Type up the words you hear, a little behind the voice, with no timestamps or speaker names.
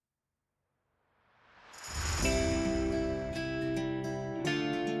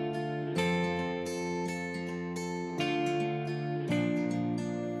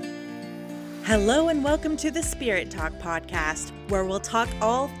Hello and welcome to the Spirit Talk podcast, where we'll talk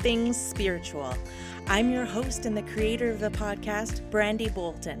all things spiritual. I'm your host and the creator of the podcast, Brandy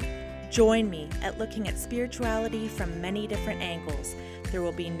Bolton. Join me at looking at spirituality from many different angles. There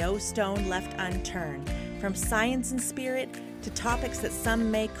will be no stone left unturned, from science and spirit to topics that some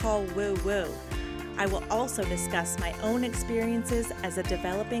may call woo-woo. I will also discuss my own experiences as a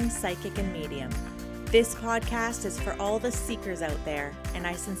developing psychic and medium. This podcast is for all the seekers out there, and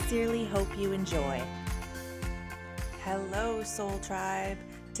I sincerely hope you enjoy. Hello, Soul Tribe.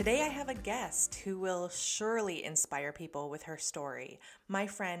 Today I have a guest who will surely inspire people with her story. My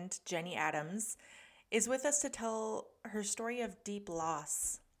friend, Jenny Adams, is with us to tell her story of deep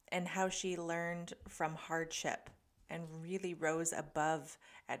loss and how she learned from hardship and really rose above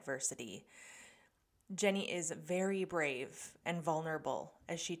adversity. Jenny is very brave and vulnerable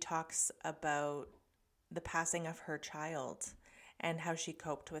as she talks about the passing of her child and how she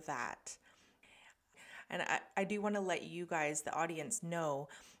coped with that. And I do want to let you guys, the audience, know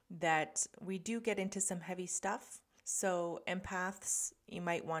that we do get into some heavy stuff. So empaths, you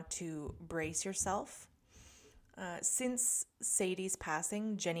might want to brace yourself. Since Sadie's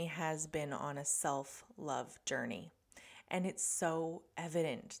passing, Jenny has been on a self-love journey. And it's so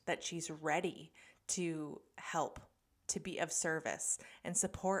evident that she's ready to help, to be of service and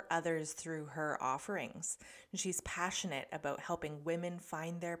support others through her offerings. She's passionate about helping women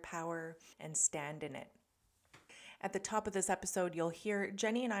find their power and stand in it. At the top of this episode, you'll hear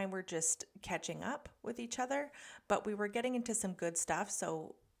Jenny and I were just catching up with each other, but we were getting into some good stuff,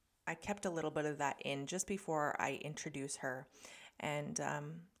 so I kept a little bit of that in just before I introduce her. And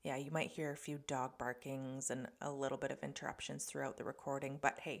you might hear a few dog barkings and a little bit of interruptions throughout the recording,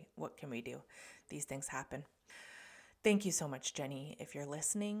 but hey, what can we do? These things happen. Thank you so much, Jenny, if you're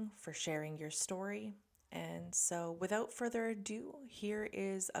listening, for sharing your story. And so without further ado, here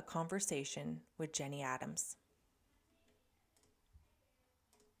is a conversation with Jenny Adams.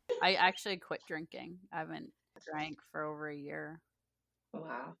 I actually quit drinking. I haven't drank for over a year.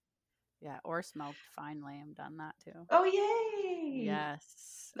 Wow. Yeah, or smoked. Finally, I'm done that too. Oh, yay!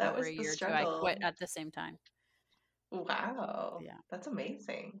 Yes. That over was a the year struggle. too. I quit at the same time. Wow. Yeah. That's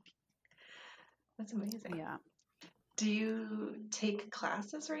amazing. That's amazing. Yeah. Do you take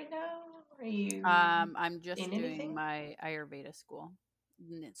classes right now? Are you I'm just in doing anything? my Ayurveda school.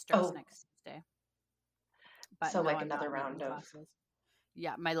 And it starts next Tuesday. But so no, like I'm another not in round any of classes.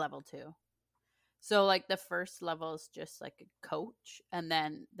 Yeah, my level 2. So like the first level is just like a coach, and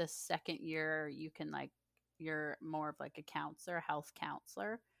then the second year you can you're more of like a counselor, health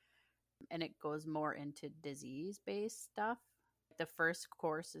counselor, and it goes more into disease-based stuff. The first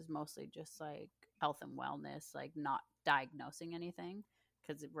course is mostly just like health and wellness, like not diagnosing anything,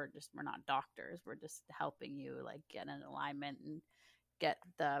 because we're not doctors. We're just helping you like get in alignment and get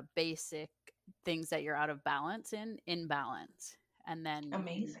the basic things that you're out of balance in balance. And then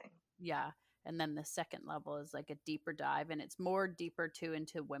amazing. and then the second level is like a deeper dive, and it's more deeper too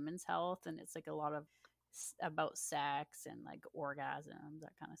into women's health, and it's like a lot of about sex and like orgasms,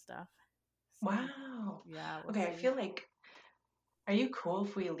 that kind of stuff. So, Wow. yeah. Okay, I feel like, are you cool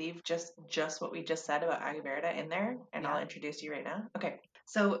if we leave just what we just said about Ayurveda in there, and I'll introduce you right now? Okay.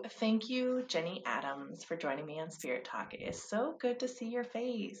 So thank you, Jenny Adams, for joining me on Spirit Talk. It is so good to see your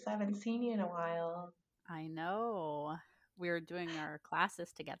face. I haven't seen you in a while. I know. We were doing our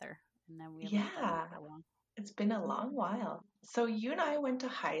classes together, and then we haven't done it for a while. It's been a long while. So you and I went to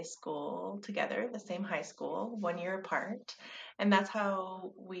high school together, the same high school, 1 year apart. And that's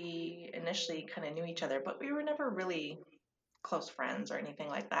how we initially kind of knew each other, but we were never really close friends or anything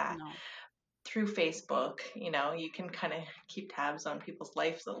like that. No. Through Facebook, you can kind of keep tabs on people's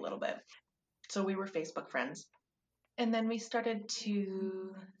lives a little bit. So we were Facebook friends. And then we started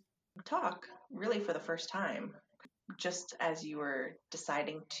to talk really for the first time, just as you were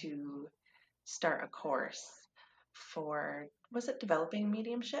deciding to start a course for, was it developing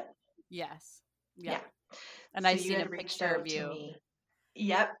mediumship? Yes. Yeah. And so I seen a picture of you. Me.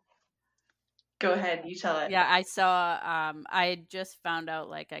 Yep. Go ahead, you tell it. Yeah, I saw I just found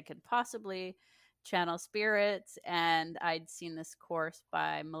out like I could possibly channel spirits, and I'd seen this course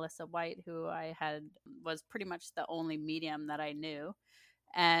by Melissa White, who was pretty much the only medium that I knew.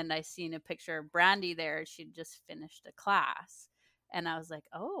 And I seen a picture of Brandy there. She'd just finished a class, and I was like,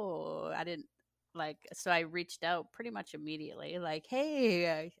 oh, I didn't so I reached out pretty much immediately, like,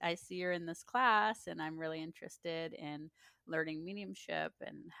 hey, I see you're in this class and I'm really interested in learning mediumship,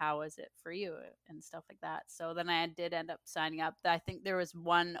 and how is it for you and stuff like that. So then I did end up signing up. I think there was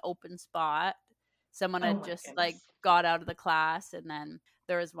one open spot. Someone had just got out of the class, and then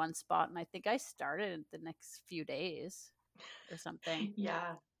there was one spot, and I think I started the next few days or something.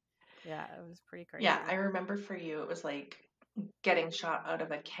 Yeah. Yeah, it was pretty Yeah, I crazy. remember for you, it was like getting shot out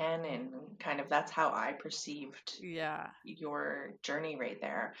of a cannon, kind of that's how I perceived Yeah, your journey right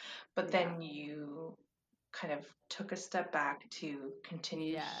there. But yeah, then you kind of took a step back to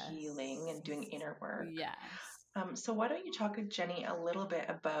continue healing yes, and doing inner work. yes. So why don't you talk to Jenny a little bit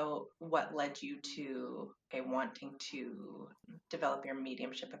about what led you to wanting to develop your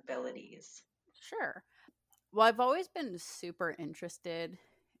mediumship abilities? Sure. Well, I've always been super interested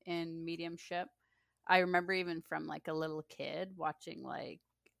in mediumship. I remember even from like a little kid watching like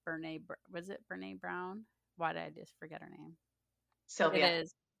was it Brene Brown? Why did I just forget her name? It Sylvia.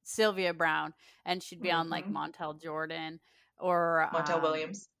 is Sylvia Brown, and she'd be on like Mm-hmm. Montel Jordan or Montel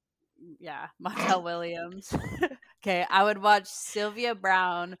Williams. yeah, Montel Williams. Okay, I would watch Sylvia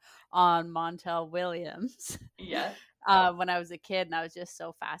Brown on Montel Williams Yeah. when I was a kid, and I was just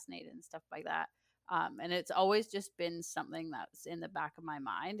so fascinated and stuff like that. And it's always just been something that's in the back of my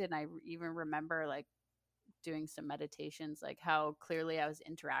mind. And even remember like doing some meditations, like how clearly I was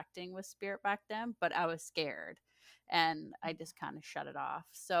interacting with spirit back then, but I was scared and I just kind of shut it off.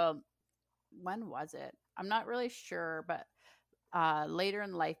 So when was it? I'm not really sure, but later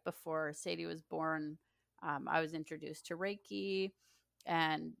in life, before Sadie was born, I was introduced to Reiki.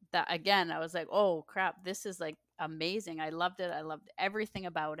 And that again, I was like, oh crap, this is like amazing. I loved it. I loved everything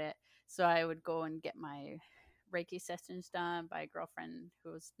about it. So I would go and get my Reiki sessions done by a girlfriend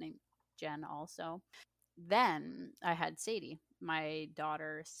who was named Jen also. Then I had Sadie, my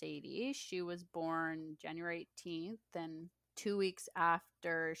daughter Sadie. She was born January 18th, and 2 weeks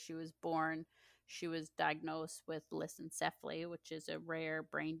after she was born, she was diagnosed with lissencephaly, which is a rare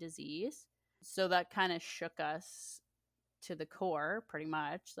brain disease. So that kind of shook us to the core, pretty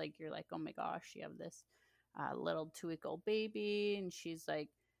much. Like, you're like, oh my gosh, you have this little 2 week old baby, and she's like,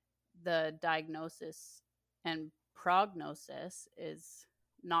 the diagnosis and prognosis is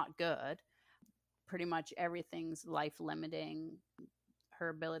not good. Pretty much everything's life limiting. Her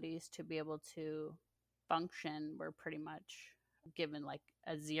abilities to be able to function were pretty much given like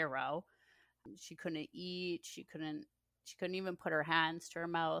a zero. She couldn't eat, she couldn't even put her hands to her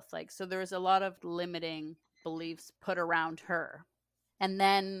mouth. Like, so there was a lot of limiting beliefs put around her. And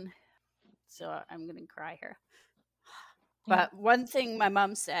then, so I'm going to cry here. Yeah. But one thing my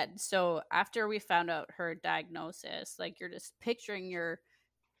mom said, so after we found out her diagnosis, like, you're just picturing your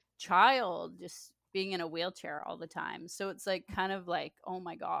child just being in a wheelchair all the time. So it's like kind of like, oh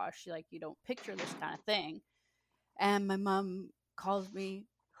my gosh, like, you don't picture this kind of thing. And my mom calls me,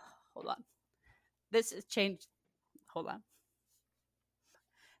 hold on. This has changed. Hold on.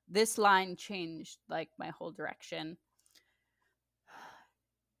 This line changed like my whole direction.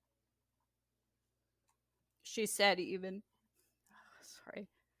 She said, even, sorry.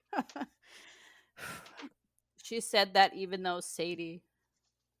 She said that even though Sadie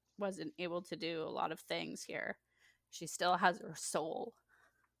wasn't able to do a lot of things here, she still has her soul.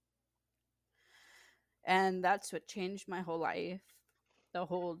 And that's what changed my whole life, the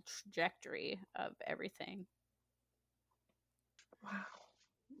whole trajectory of everything. Wow.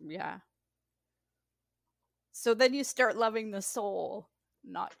 Yeah. So then you start loving the soul,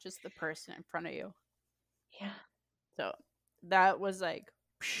 not just the person in front of you. Yeah. So that was like,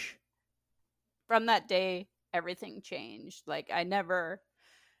 psh. From that day, everything changed. Like, I never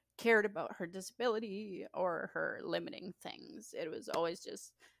cared about her disability or her limiting things. It was always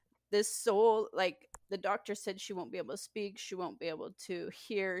just this soul. Like, the doctor said she won't be able to speak, she won't be able to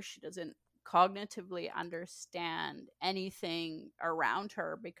hear, she doesn't cognitively understand anything around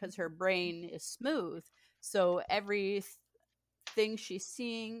her because her brain is smooth. So everything she's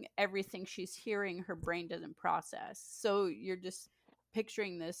seeing, everything she's hearing, her brain doesn't process. So you're just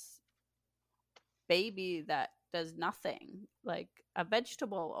picturing this baby that does nothing, like a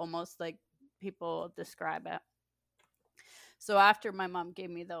vegetable, almost, like people describe it. So after my mom gave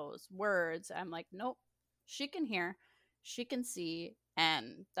me those words, I'm like, nope, she can hear, she can see,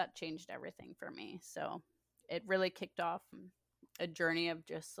 and that changed everything for me. So it really kicked off a journey of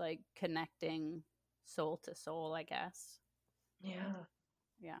just like connecting soul to soul, I guess. Yeah.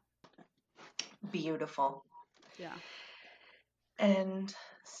 Yeah. Beautiful. Yeah. And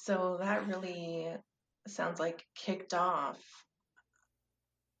so that really sounds like kicked off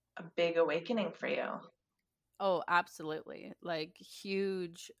a big awakening for you. Oh, absolutely. Like,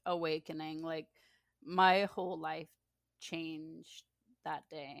 huge awakening. Like, my whole life changed that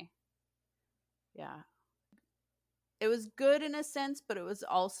day. Yeah. It was good in a sense, but it was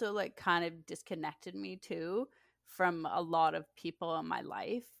also like kind of disconnected me too from a lot of people in my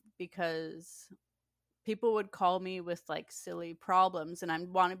life, because people would call me with like silly problems and I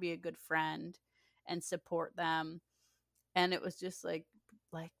want to be a good friend and support them. And it was just like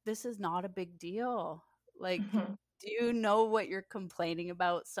like, this is not a big deal. Like, Mhm. do you know what you're complaining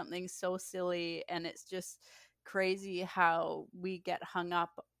about? Something so silly. And it's just crazy how we get hung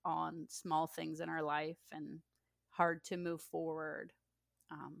up on small things in our life and hard to move forward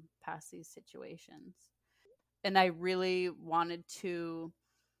past these situations. And I really wanted to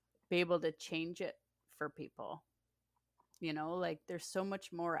be able to change it for people. Like, there's so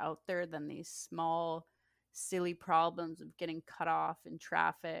much more out there than these small, silly problems of getting cut off in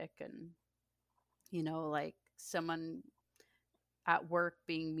traffic and, like someone at work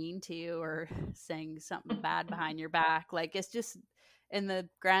being mean to you or saying something bad behind your back. Like, it's just, in the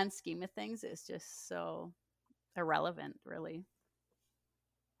grand scheme of things, it's just so irrelevant, really.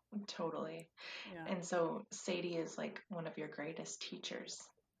 Totally. Yeah. And so Sadie is like one of your greatest teachers.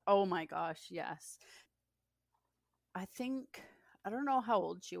 Oh my gosh, yes. I think, I don't know how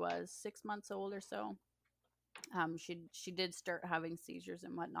old she was, 6 months old or so. She did start having seizures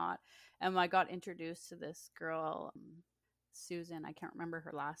and whatnot, and I got introduced to this girl, Susan. I can't remember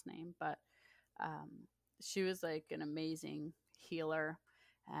her last name, but um, she was like an amazing healer,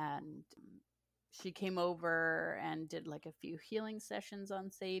 and she came over and did like a few healing sessions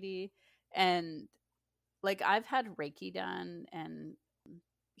on Sadie, and like, I've had Reiki done and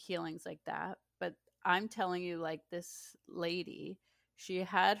healings like that, but I'm telling you, like, this lady, she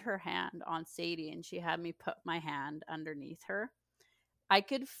had her hand on Sadie and she had me put my hand underneath her. I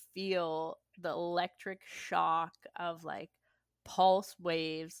could feel the electric shock of like pulse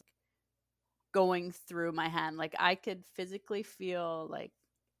waves going through my hand. Like, I could physically feel like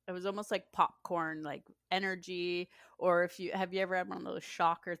it was almost like popcorn, like energy. Or if you have you ever had one of those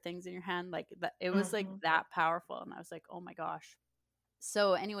shocker things in your hand, like that, it was like Hmm. that powerful. And I was like, oh my gosh.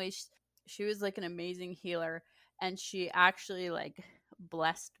 So anyway, she was like an amazing healer, and she actually like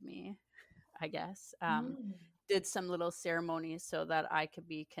blessed me, I guess. Mm. Did some little ceremonies so that I could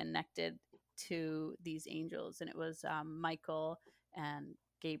be connected to these angels, and it was Michael and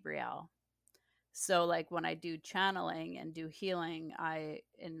Gabriel. So like, when I do channeling and do healing, I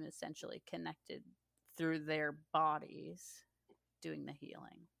am essentially connected through their bodies doing the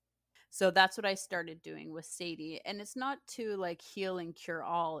healing. So that's what I started doing with Sadie. And it's not to like heal and cure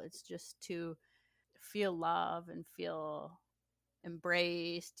all, it's just to feel love and feel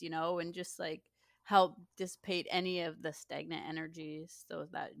embraced, and just like help dissipate any of the stagnant energies so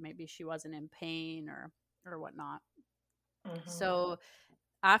that maybe she wasn't in pain or whatnot. Hmm. So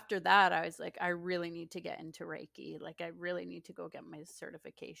after that, I was like, I really need to get into Reiki. Like, I really need to go get my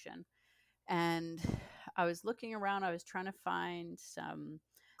certification. And I was looking around, I was trying to find some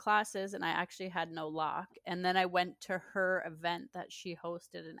classes, and I actually had no luck. And then I went to her event that she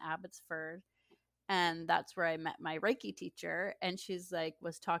hosted in Abbotsford, and that's where I met my Reiki teacher. And she's like,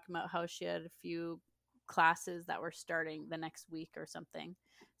 was talking about how she had a few classes that were starting the next week or something.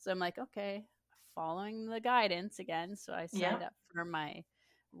 So I'm like, okay, following the guidance again. So I Yeah. signed up for my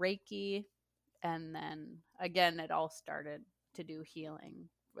Reiki, and then again, it all started to do healing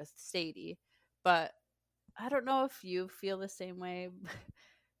with Sadie. But I don't know if you feel the same way.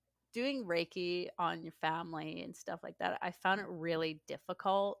 Doing Reiki on your family and stuff like that, I found it really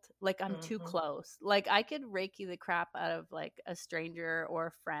difficult. Like, I'm too Hmm. close. Like, I could Reiki the crap out of like a stranger or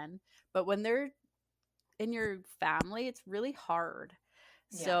a friend, but when they're in your family, it's really hard.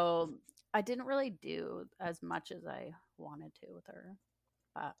 Yeah. So I didn't really do as much as I wanted to with her.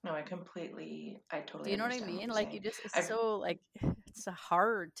 But No, I do totally you know what I understand what mean? you're Like, you saying. just, it's I've, so like, it's so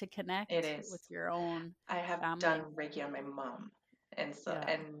hard to it connect with is. your own I have family. done Reiki on my mom. And so, Yeah.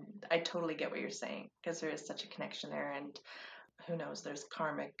 and I totally get what you're saying because there is such a connection there. And who knows, there's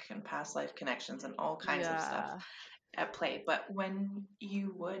karmic and past life connections and all kinds of stuff Yeah. at play. But when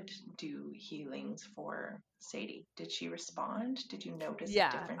you would do healings for Sadie, did she respond? Did you notice a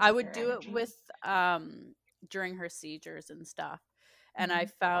Yeah, difference I in would her do it energy? with during her seizures and stuff. And I Hmm.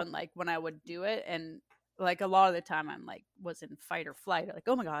 found like when I would do it, and like a lot of the time I'm like was in fight or flight, like,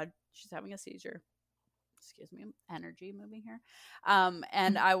 oh my god, she's having a seizure. Excuse me, energy moving here.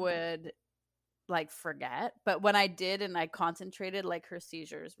 And I would like forget, but when I did and I concentrated, like, her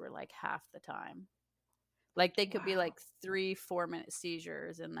seizures were like half the time. Like, they could be Wow. like 3 4 minute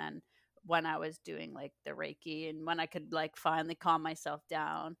seizures, and then when I was doing like the Reiki and when I could like finally calm myself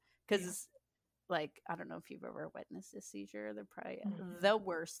down, Yeah. because like, I don't know if you've ever witnessed a seizure. They're probably Hmm. the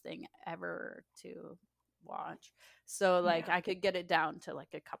worst thing ever to watch. So like, Yeah. I could get it down to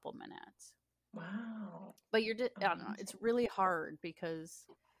like a couple minutes. Wow. But I don't know, it's Amazing. really hard because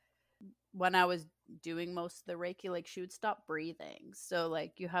when I was doing most of the Reiki, like, she would stop breathing. So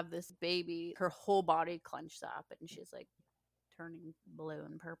like, you have this baby, her whole body clenched up, and she's like turning blue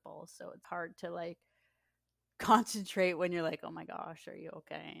and purple. So it's hard to like concentrate when you're like, oh my gosh, are you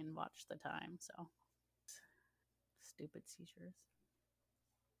okay? And watch the time. So stupid seizures.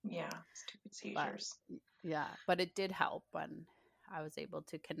 Yeah, stupid But seizures. yeah, but it did help when I was able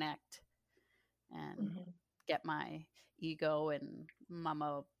to connect and Hmm. get my ego and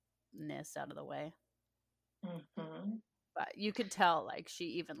mama-ness out of the way. Hmm. But you could tell, like, she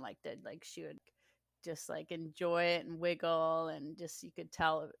even liked it. Like, she would just like enjoy it and wiggle, and just you could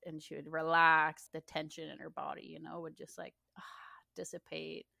tell, and she would relax. The tension in her body, would just like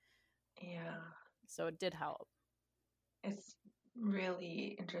dissipate. Yeah, So it did help. it's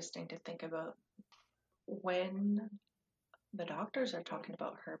really interesting to think about when the doctors are talking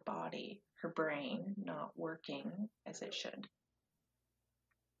about her body, her brain not working as it should.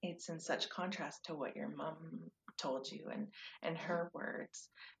 It's in such contrast to what your mom told you and her words,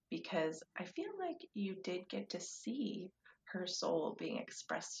 because I feel like you did get to see her soul being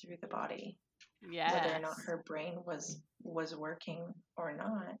expressed through the body, whether or not Yes, her brain was working or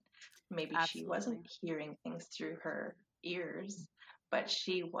not. Maybe she wasn't absolutely. hearing things through her ears, but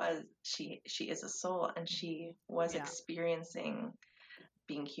she is a soul, and she was Yeah, experiencing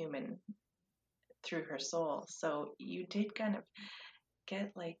being human through her soul. So you did kind of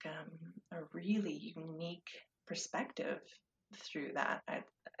get like a really unique perspective through that.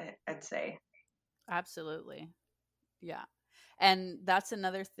 I'd say. absolutely. Yeah. And that's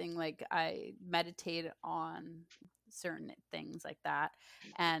another thing. Like, I meditate on certain things like that.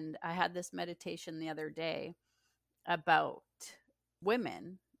 And I had this meditation the other day about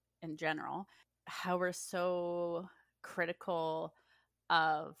women in general, how we're so critical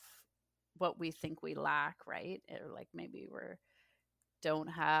of what we think we lack, right? Or like maybe we're don't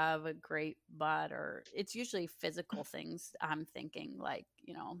have a great butt, or it's usually physical things. I'm thinking like,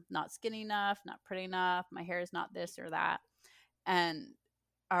 not skinny enough, not pretty enough, my hair is not this or that. And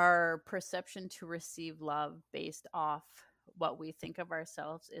our perception to receive love based off what we think of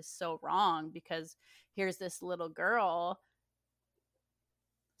ourselves is so wrong, because here's this little girl.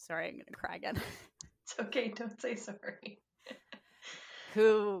 Sorry, I'm going to cry again. It's okay. Don't say sorry.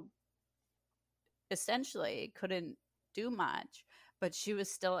 Who essentially couldn't do much, but she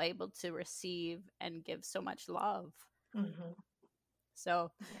was still able to receive and give so much love. Hmm.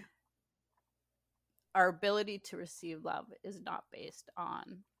 So Yeah. our ability to receive love is not based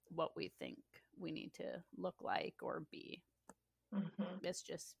on what we think we need to look like or be. Hmm. It's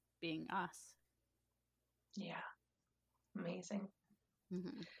just being us. Yeah. Amazing.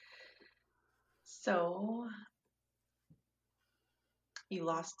 Mm-hmm. So you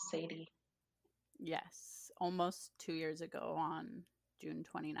lost Sadie. Yes, almost 2 years ago on June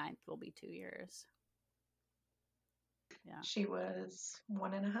 29th will be 2 years. Yeah. She was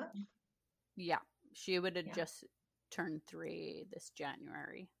 1.5. Yeah. She would have Yeah. just turned 3 this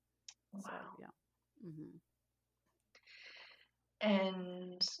January. Wow. So, yeah. Mm-hmm.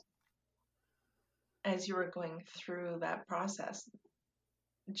 And as you were going through that process,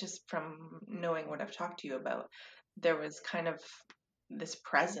 just from knowing what I've talked to you about, there was kind of this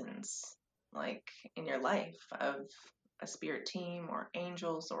presence, like in your life, of a spirit team or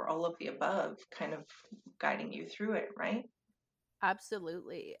angels or all of the above, kind of guiding you through it, right?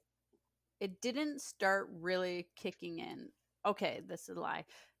 Absolutely. It didn't start really kicking in. Okay, this is a lie.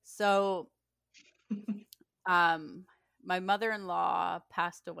 So, um, my mother-in-law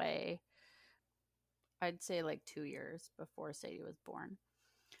passed away, I'd say like 2 years before Sadie was born.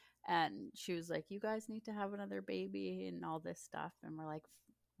 And she was like, you guys need to have another baby and all this stuff. And we're like,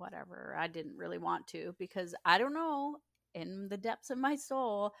 whatever. I didn't really want to, because I don't know, in the depths of my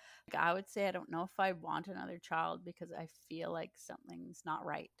soul, like, I would say I don't know if I want another child, because I feel like something's not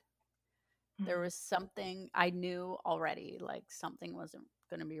right. There was something I knew already, like something wasn't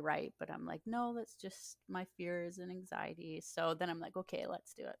going to be right, but I'm like, no, that's just my fears and anxiety. So then I'm like, okay,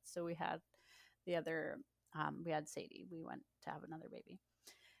 let's do it. So we had the other, we had Sadie. We went to have another baby.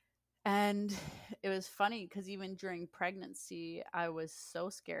 And it was funny because even during pregnancy, I was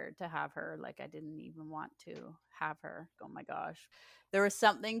so scared to have her. Like, I didn't even want to have her. Oh my gosh. There was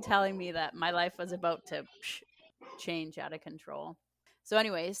something telling me that my life was about to change out of control. So,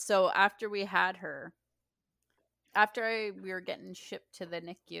 anyways, so after we had her, we were getting shipped to the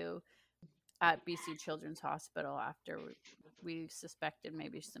NICU at BC Children's Hospital, after we suspected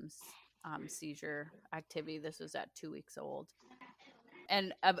maybe some seizure activity. This was at 2 weeks old.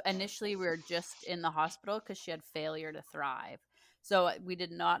 And initially, we were just in the hospital because she had failure to thrive. So we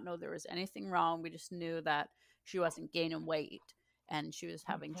did not know there was anything wrong. We just knew that she wasn't gaining weight and she was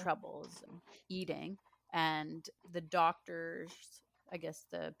having troubles eating. And the doctors I guess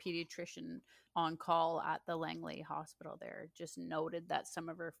the pediatrician on call at the Langley Hospital there just noted that some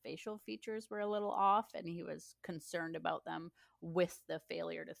of her facial features were a little off, and he was concerned about them with the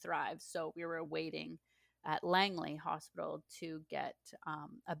failure to thrive. So we were waiting at Langley Hospital to get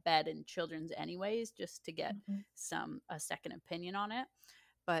a bed in children's anyways, just to get a second opinion on it.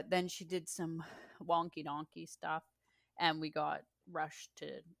 But then she did some wonky donkey stuff, and we got rushed to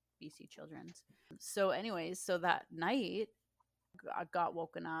BC Children's. So anyways, so that night I got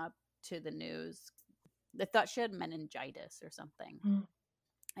woken up to the news. They thought she had meningitis or something.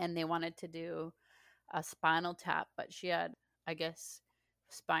 And they wanted to do a spinal tap, but she had, I guess,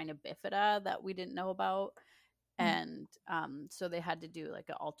 spina bifida that we didn't know about. And so they had to do like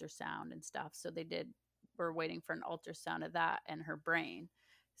an ultrasound and stuff. So we're waiting for an ultrasound of that and her brain.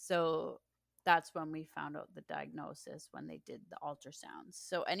 So that's when we found out the diagnosis, when they did the ultrasounds.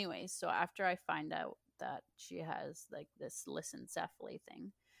 So anyway, so after I find out that she has like this lissencephaly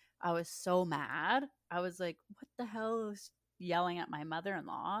thing, I was so mad. I was like, what the hell? I was yelling at my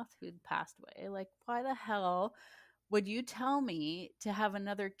mother-in-law who'd passed away. Like, why the hell would you tell me to have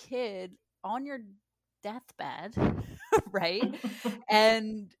another kid on your deathbed? Right?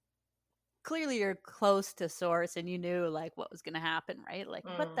 And clearly you're close to source and you knew like what was going to happen, right? Like,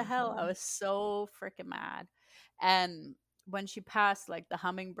 what the hell? I was so freaking mad. And when she passed, like the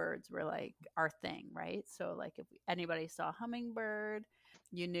hummingbirds were like our thing, right? So like if anybody saw a hummingbird,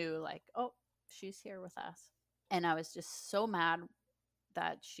 you knew like, oh, she's here with us. And I was just so mad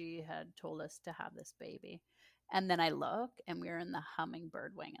that she had told us to have this baby. And then I look and we were in the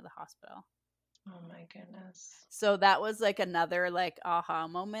hummingbird wing of the hospital. Oh my goodness. So that was like another like aha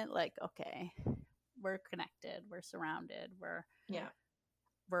moment, like, okay, we're connected, we're surrounded,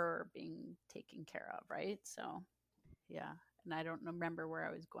 we're being taken care of, right? So yeah. And I don't remember where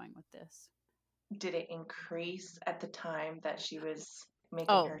I was going with this. Did it increase at the time that she was making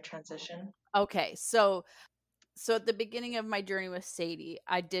her transition? Okay. So at the beginning of my journey with Sadie,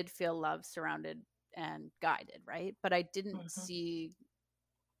 I did feel love, surrounded, and guided, right? But I didn't see,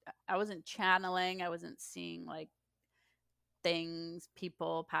 I wasn't channeling, I wasn't seeing like things,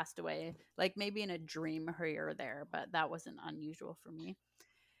 people passed away, like maybe in a dream here or there, but that wasn't unusual for me.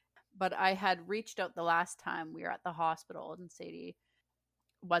 But I had reached out the last time we were at the hospital and Sadie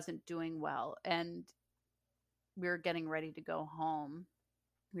wasn't doing well, and we were getting ready to go home.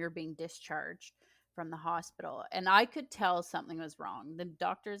 We were being discharged from the hospital, and I could tell something was wrong. The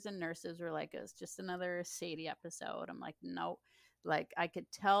doctors and nurses were like, it's just another Sadie episode. I'm like, no. Like, I could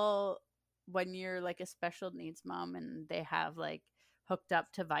tell when you're like a special needs mom and they have like hooked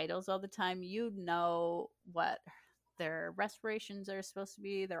up to vitals all the time, you know what their respirations are supposed to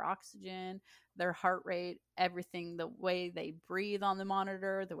be, their oxygen, their heart rate, everything, the way they breathe on the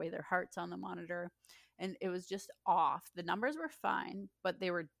monitor, the way their heart's on the monitor. And it was just off. The numbers were fine, but they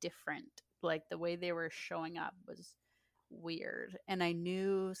were different. Like the way they were showing up was weird. And I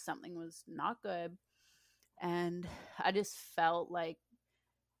knew something was not good. And I just felt like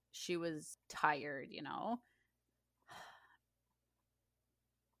she was tired, you know?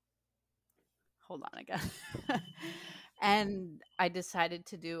 Hold on again. And I decided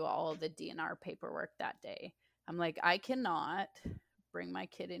to do all the DNR paperwork that day. I'm like, I cannot bring my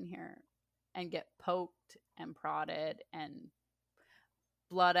kid in here and get poked and prodded and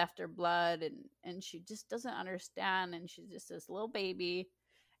blood after blood, and she just doesn't understand, and she's just this little baby,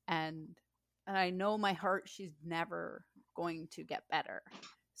 and I know my heart, she's never going to get better.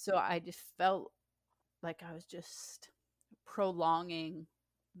 So I just felt like I was just prolonging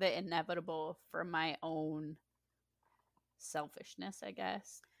the inevitable for my own selfishness, I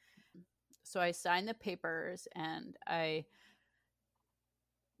guess. So I signed the papers and I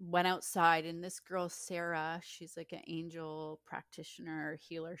went outside, and this girl, Sarah, she's like an angel practitioner,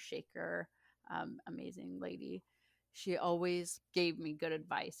 healer, shaker, amazing lady. She always gave me good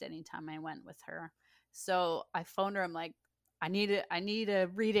advice anytime I went with her. So I phoned her. I'm like, I need a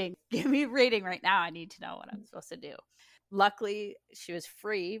reading. Give me a reading right now. I need to know what I'm supposed to do. Luckily, she was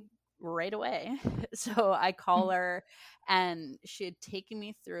free right away. So I call her, and she had taken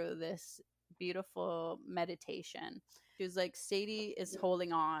me through this beautiful meditation. She was like, Sadie is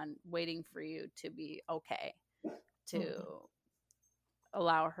holding on, waiting for you to be okay, to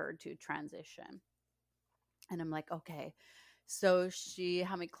allow her to transition. And I'm like, okay. So she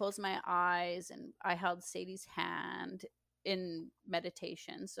had me close my eyes, and I held Sadie's hand in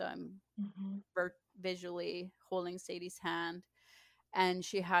meditation. So I'm visually holding Sadie's hand, and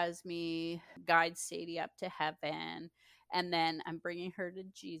she has me guide Sadie up to heaven. And then I'm bringing her to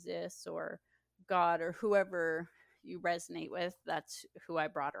Jesus or God or whoever you resonate with. That's who I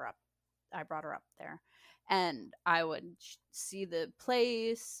brought her up. I brought her up there. and I would see the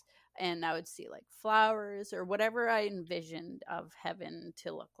place, and I would see like flowers or whatever I envisioned of heaven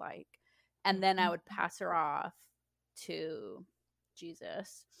to look like. And then I would pass her off to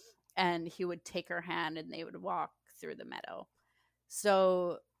Jesus, and he would take her hand and they would walk through the meadow.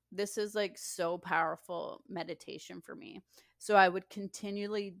 So this is like so powerful meditation for me. So I would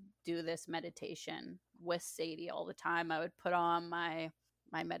continually do this meditation with Sadie all the time. I would put on my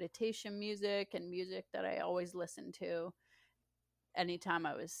meditation music and music that I always listen to. Anytime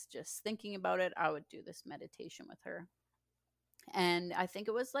I was just thinking about it, I would do this meditation with her. And I think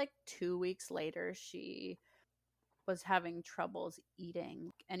it was like 2 weeks later, she was having troubles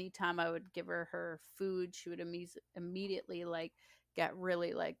eating. Anytime I would give her food, she would immediately like get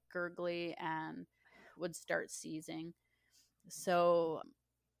really like gurgly and would start seizing. So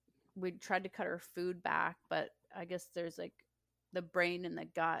we tried to cut her food back, but I guess there's like the brain and the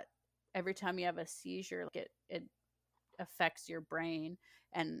gut. Every time you have a seizure, like it affects your brain,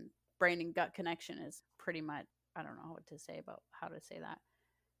 and brain and gut connection is pretty much, I don't know what to say about how to say that.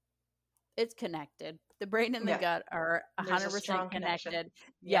 It's connected. The brain and the gut are There's a 100% strong connection. connected.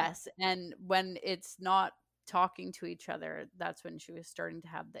 Yeah. Yes. And when it's not talking to each other, that's when she was starting to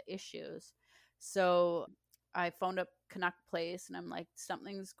have the issues. So I phoned up Canuck Place and I'm like,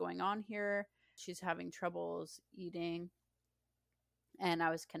 something's going on here. She's having troubles eating. And I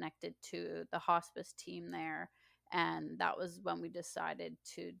was connected to the hospice team there. And that was when we decided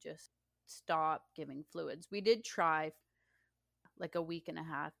to just stop giving fluids. We did try like a week and a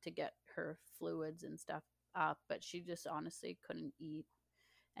half to get her fluids and stuff up, but she just honestly couldn't eat,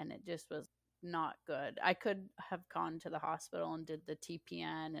 and it just was not good. I could have gone to the hospital and did the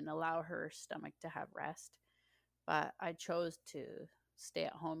TPN and allow her stomach to have rest, but I chose to stay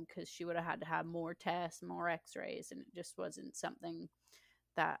at home because she would have had to have more tests, more x-rays, and it just wasn't something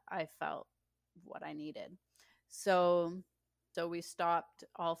that I felt what I needed. So we stopped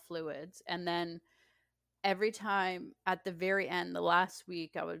all fluids, and then every time at the very end, the last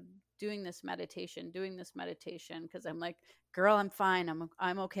week, I would doing this meditation because I'm like, girl, I'm fine.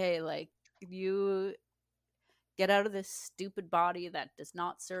 I'm okay. Like, you get out of this stupid body that does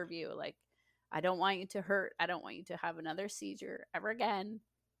not serve you. Like, I don't want you to hurt. I don't want you to have another seizure ever again.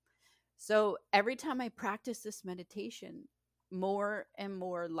 So every time I practiced this meditation, more and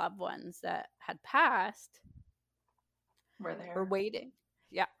more loved ones that had passed were waiting.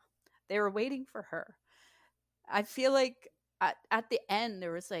 Yeah, they were waiting for her. I feel like at the end,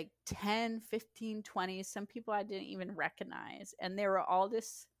 there was like 10, 15, 20, some people I didn't even recognize. And they were all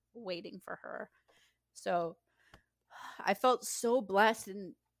just waiting for her. So I felt so blessed.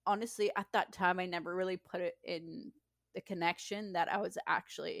 And honestly, at that time, I never really put it in the connection that I was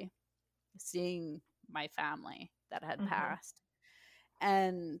actually seeing my family that had passed.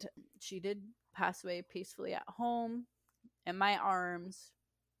 And she did pass away peacefully at home in my arms.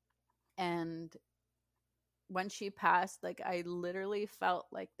 And when she passed, like, I literally felt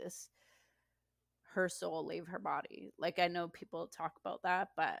like her soul leave her body. Like, I know people talk about that,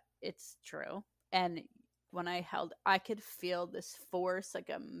 but it's true. And when I could feel this force, like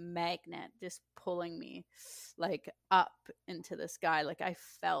a magnet, just pulling me like up into the sky. Like, I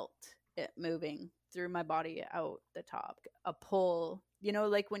felt it moving through my body out the top, a pull,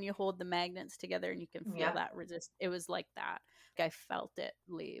 like when you hold the magnets together and you can feel that resist. It was like that. Like, I felt it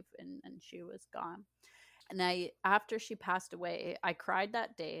leave, and she was gone. And after she passed away, I cried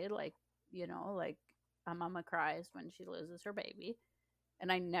that day, like, like a mama cries when she loses her baby.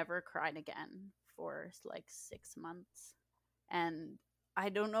 And I never cried again for like 6 months. And I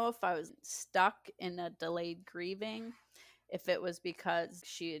don't know if I was stuck in a delayed grieving, if it was because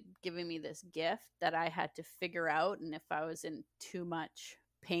she had given me this gift that I had to figure out. And if I was in too much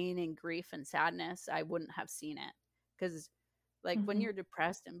pain and grief and sadness, I wouldn't have seen it. Because like when you're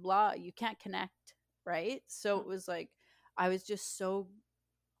depressed and blah, you can't connect. Right. So it was like, I was just so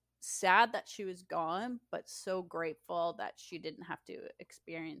sad that she was gone, but so grateful that she didn't have to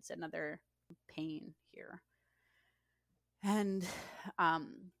experience another pain here. And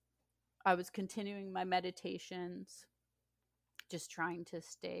I was continuing my meditations, just trying to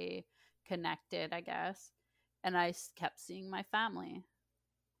stay connected, I guess. And I kept seeing my family,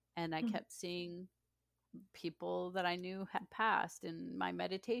 and I kept seeing people that I knew had passed in my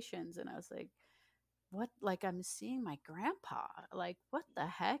meditations. And I was like, what? Like, I'm seeing my grandpa. Like, what the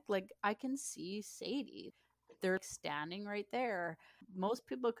heck? Like, I can see Sadie. They're standing right there. Most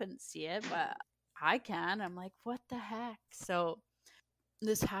people couldn't see it, but I can. I'm like, what the heck? So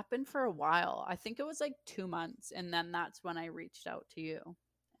this happened for a while. I think it was like 2 months. And then that's when I reached out to you,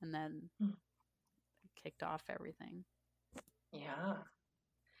 and then kicked off everything. Yeah.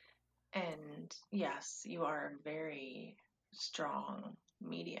 And yes, you are a very strong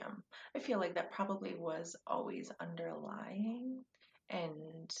medium. I feel like that probably was always underlying.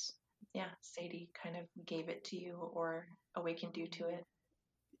 And yeah, Sadie kind of gave it to you or awakened you to it.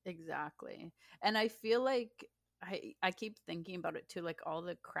 Exactly. And I feel like I keep thinking about it too, like all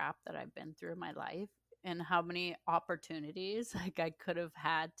the crap that I've been through in my life and how many opportunities like I could have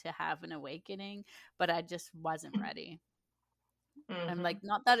had to have an awakening, but I just wasn't ready. I'm Hmm. like,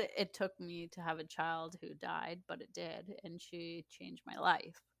 not that it took me to have a child who died, but it did, and she changed my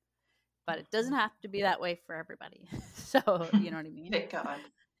life. But it doesn't have to be that way for everybody. So, you know what I mean? Thank God.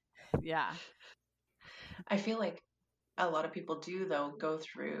 Yeah. I feel like a lot of people do, though, go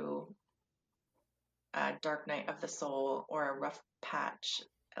through a dark night of the soul or a rough patch,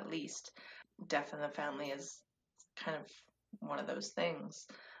 at least. Death in the family is kind of one of those things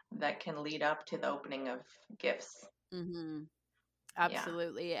that can lead up to the opening of gifts. Hmm. Yeah.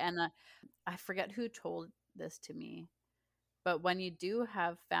 Absolutely. And I forget who told this to me, but when you do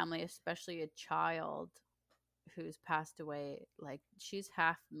have family, especially a child who's passed away, like she's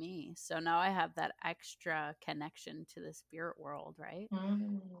half me. So now I have that extra connection to the spirit world, right?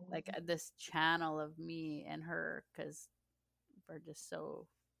 Mm. Like this channel of me and her because we're just so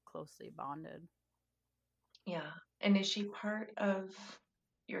closely bonded. Yeah. And is she part of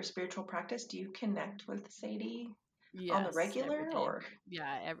your spiritual practice? Do you connect with Sadie on the Yes, every regular day. or?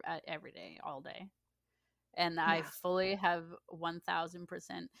 Yeah, every day, all day. And I Yeah. fully have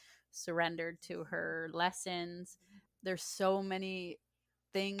 1000% surrendered to her lessons. There's so many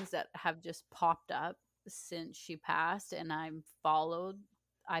things that have just popped up since she passed, and I followed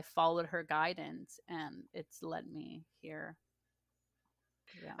her guidance, and it's led me here.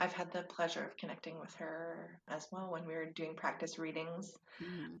 Yeah. I've had the pleasure of connecting with her as well when we were doing practice readings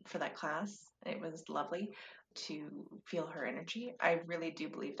Hmm. for that class. It was lovely to feel her energy. I really do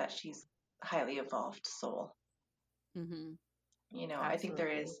believe that she's a highly evolved soul. Hmm. You know, I think there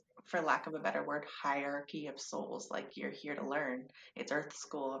Absolutely. is, for lack of a better word, hierarchy of souls. Like you're here to learn. It's Earth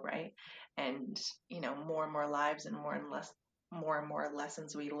School, right? And you know, more and more lives and more and more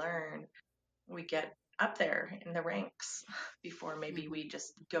lessons we learn, we get up there in the ranks before maybe we Hmm.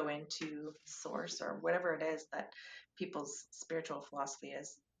 just go into source or whatever it is that people's spiritual philosophy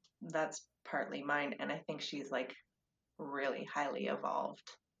is. That's partly mine, and I think she's like really highly evolved.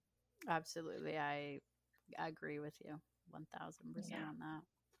 Absolutely. I agree with you 1000% Yeah, on that.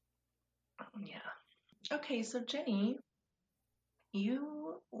 yeah. Okay, so Jenny,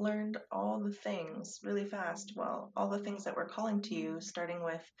 you learned all the things really fast. Well, all the things that were calling to you, starting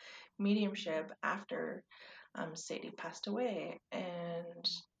with mediumship after Sadie passed away, and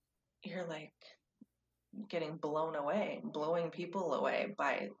you're like getting blown away, blowing people away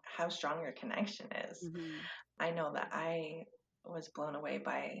by how strong your connection is. Hmm. I know that I was blown away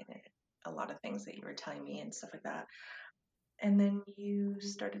by a lot of things that you were telling me and stuff like that. And then you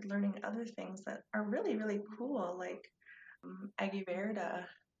started learning other things that are really, really cool, like Ayurveda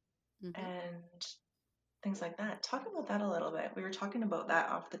Hmm. and things like that. Talk about that a little bit. We were talking about that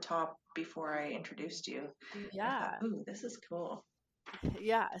off the top before I introduced you. I thought, Yeah. ooh, this is cool.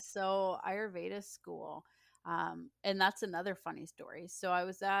 Yeah. So Ayurveda school. And that's another funny story. So I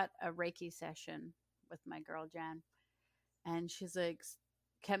was at a Reiki session with my girl Jan, and she's like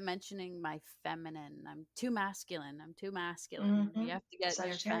kept mentioning my feminine. I'm too masculine. I'm too masculine. Mm-hmm. You have to get in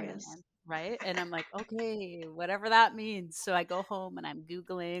your Sagittarius. feminine, right? And I'm like, okay, whatever that means. So I go home and I'm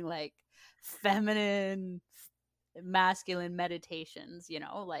googling like feminine masculine meditations,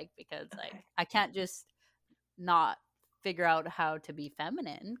 like because like Okay. I can't just not figure out how to be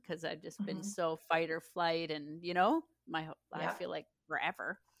feminine because I've just been Mm-hmm. so fight or flight and I Yeah. feel like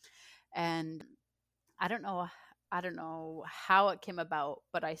forever. And I don't know I don't know how it came about,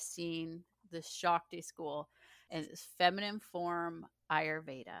 but I seen this Shakti school and it's feminine form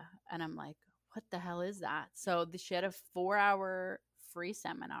Ayurveda. And I'm like, what the hell is that? So she had a 4-hour free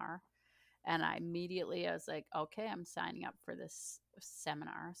seminar and I was like, okay, I'm signing up for this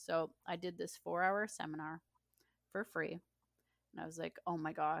seminar. So I did this 4-hour seminar for free. And I was like, oh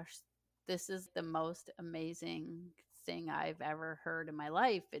my gosh, this is the most amazing thing I've ever heard in my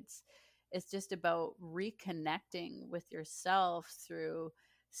life. It's just about reconnecting with yourself through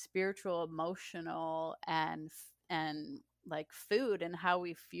spiritual, emotional, and like food and how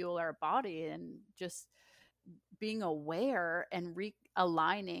we fuel our body and just being aware and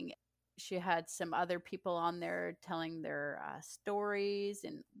realigning. She had some other people on there telling their stories,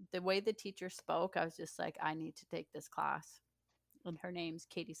 and the way the teacher spoke, I was just like, I need to take this class. And her name's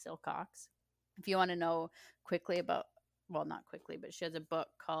Katie Silcox. If you want to know quickly about, well, not quickly, but she has a book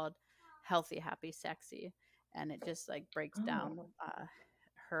called Healthy, Happy, Sexy, and it just like breaks down Oh,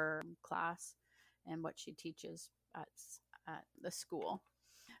 her class and what she teaches at the school.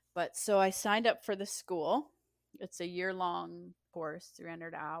 But so I signed up for the school. It's a year-long course,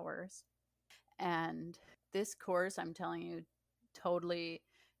 300 hours. And this course, I'm telling you, totally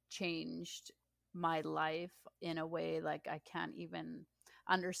changed my life in a way like I can't even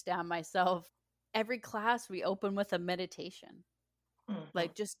understand myself. Every class we open with a meditation,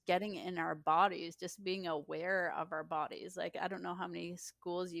 like just getting in our bodies, just being aware of our bodies. Like, I don't know how many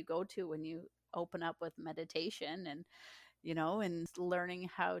schools you go to when you open up with meditation, and and learning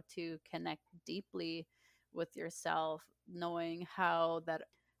how to connect deeply with yourself, knowing how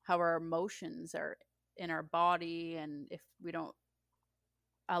our emotions are in our body, and if we don't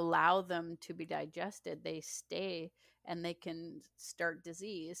allow them to be digested, they stay and they can start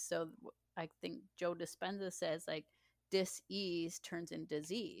disease. So I think Joe Dispenza says, like, dis-ease turns into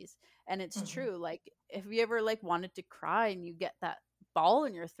disease. And it's true. Like, if you ever like wanted to cry and you get that ball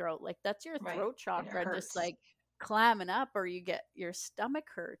in your throat, like that's your Right. throat And it chakra just hurts. like clamming up, or you get your stomach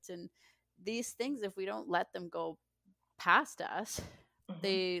hurts. And these things, if we don't let them go past us,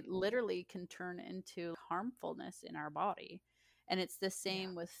 they literally can turn into harmfulness in our body. And it's the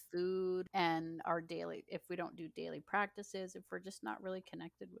same with food and our daily, if we don't do daily practices, if we're just not really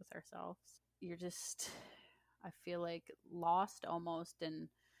connected with ourselves, you're just, I feel like, lost almost, and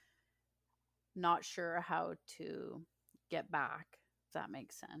not sure how to get back, if that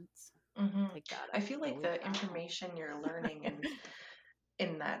makes sense. Take that I feel like really the fast. information you're learning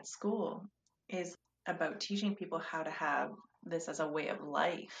in that school is about teaching people how to have this as a way of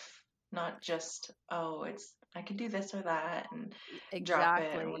life, not just, oh, it's I could do this or that and drop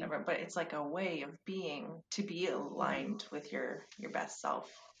it or Exactly. whatever, but it's like a way of being to be aligned with your best self.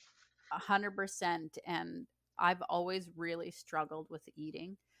 100%. And I've always really struggled with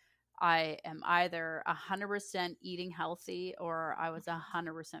eating. I am either 100% eating healthy, or I was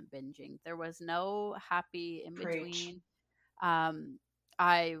 100% binging. There was no happy in Preach. between. Um,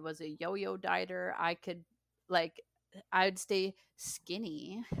 I was a yo-yo dieter. Like, I'd stay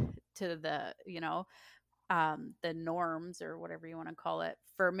skinny to the norms, or whatever you want to call it,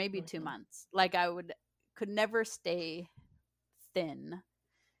 for maybe 2 months. Like, could never stay thin.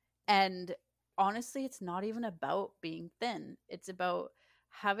 And honestly, it's not even about being thin. It's about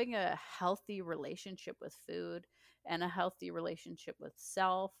having a healthy relationship with food and a healthy relationship with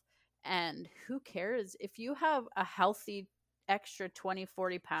self. And who cares if you have a healthy extra 20,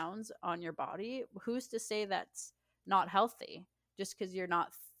 40 pounds on your body? Who's to say that's not healthy? Just because you're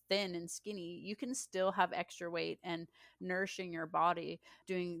not thin and skinny, you can still have extra weight and nourishing your body,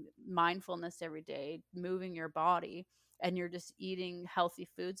 doing mindfulness every day, moving your body, and you're just eating healthy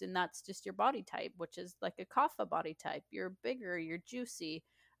foods, and that's just your body type, which is like a kapha body type. You're bigger, you're juicy,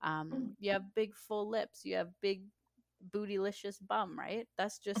 you have big full lips, you have big bootylicious bum, right?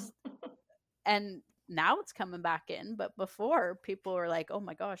 That's just, and now it's coming back in, but before, people were like, oh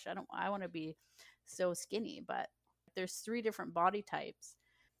my gosh, I want to be so skinny. But there's 3 different body types.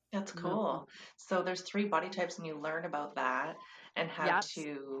 That's No. cool. So there's 3 body types and you learn about that and how Yes.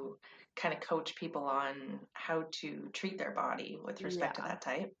 to kind of coach people on how to treat their body with respect to Yeah. that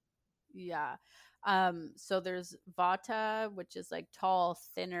type. Yeah. So there's Vata, which is like tall,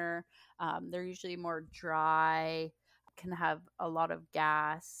 thinner. They're usually more dry, can have a lot of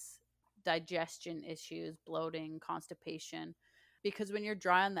gas, digestion issues, bloating, constipation. Because when you're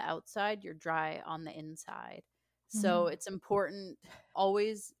dry on the outside, you're dry on the inside. So it's important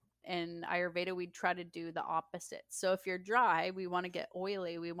always. In Ayurveda, we try to do the opposite. So if you're dry, we want to get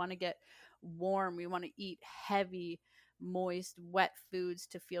oily, we want to get warm, we want to eat heavy, moist, wet foods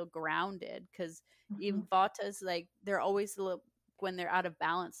to feel grounded. Because even vatas, like, they're always a little, when they're out of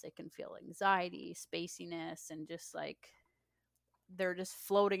balance, they can feel anxiety, spaciness, and just like they're just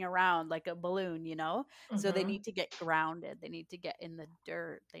floating around like a balloon. So they need to get grounded, they need to get in the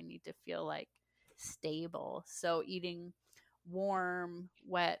dirt, they need to feel like stable. So eating warm,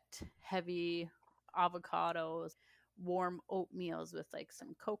 wet, heavy avocados, warm oatmeals with like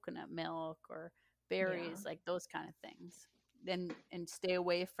some coconut milk or berries, like those kind of things. Then, and stay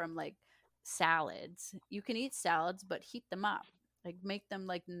away from like salads. You can eat salads, but heat them up. Like, make them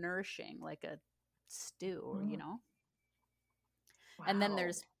like nourishing, like a stew. And then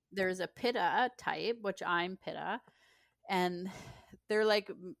Wow. there's a pitta type, which I'm pitta, and they're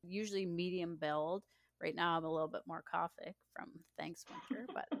like usually medium build. Right now I'm a little bit more Kafic from thanks winter,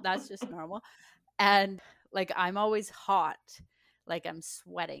 but that's just normal. And like, I'm always hot, like I'm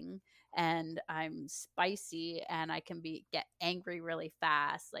sweating, and I'm spicy, and I can get angry really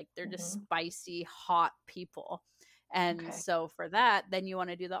fast. Like, they're just spicy, hot people. And Okay. so for that, then you want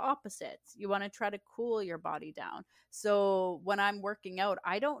to do the opposites. You want to try to cool your body down. So when I'm working out,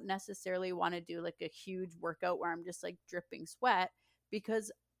 I don't necessarily want to do like a huge workout where I'm just like dripping sweat,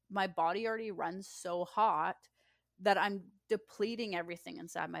 because my body already runs so hot that I'm depleting everything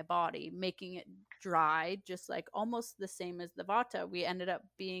inside my body, making it dry, just like almost the same as the vata. We ended up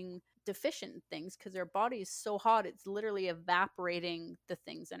being deficient in things because our body is so hot, it's literally evaporating the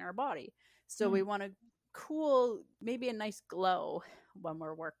things in our body. So we Mm. want to cool, maybe a nice glow when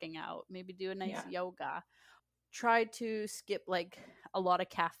we're working out, maybe do a nice Yeah. yoga. Try to skip like a lot of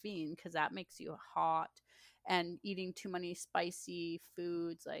caffeine because that makes you hot, and eating too many spicy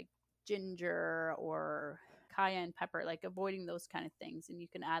foods like ginger or cayenne pepper, like avoiding those kind of things. And you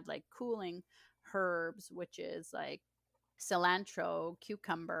can add like cooling herbs, which is like cilantro,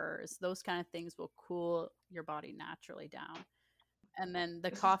 cucumbers, those kind of things will cool your body naturally down. And then the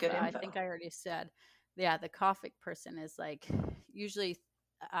This is kapha, good I info. think I already said, yeah, the kaphic person is like usually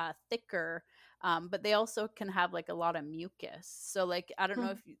thicker, but they also can have like a lot of mucus. So like I don't know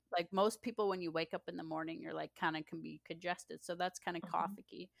Hmm. if you, like most people when you wake up in the morning, you're like kind of can be congested. So that's kind of Hmm.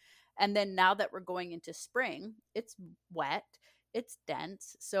 kaphic. And then now that we're going into spring, it's wet, it's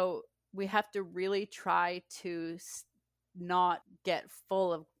dense. So we have to really try to not get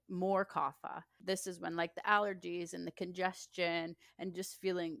full of more kapha. This is when like the allergies and the congestion and just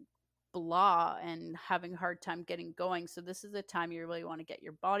feeling blah and having a hard time getting going. So this is the time you really want to get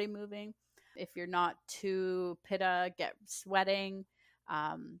your body moving. If you're not too pitta, get sweating.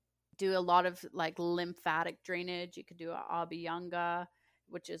 Um, do a lot of like lymphatic drainage. You could do a abhyanga,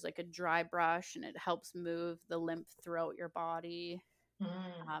 which is like a dry brush, and it helps move the lymph throughout your body. Mm.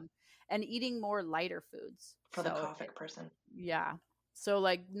 Um, and eating more lighter foods. For the So Kaufik person. yeah. So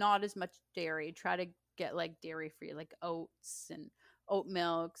like not as much dairy. Try to get like dairy free, like oats and oat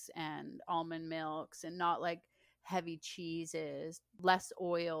milks and almond milks, and not like heavy cheeses, less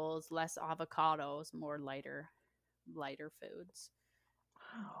oils, less avocados, more lighter foods.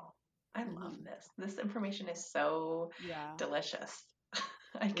 Wow. I love Hmm. this. This information is so Yeah. delicious.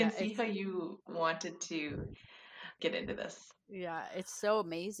 I can Yeah, see how you wanted to get into this. it's so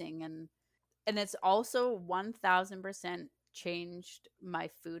amazing. And it's also 1000% changed my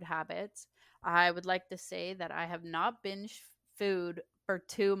food habits. I would like to say that I have not binged food for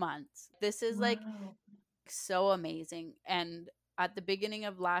 2 months. This is like Wow. so amazing. And at the beginning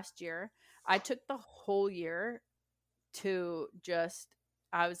of last year, I took the whole year to just,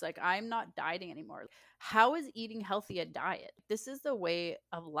 I was like, I'm not dieting anymore. How is eating healthy a diet? This is the way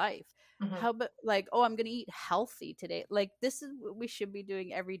of life. Hmm. How about like, oh, I'm going to eat healthy today? Like, this is what we should be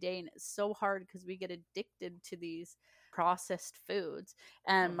doing every day. And it's so hard because we get addicted to these processed foods.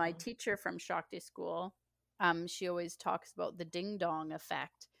 And my Hmm. teacher from Shakti school, she always talks about the ding dong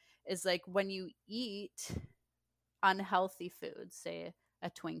effect. Is like when you eat unhealthy foods, say a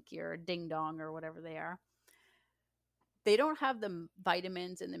Twinkie or a ding dong or whatever they don't have the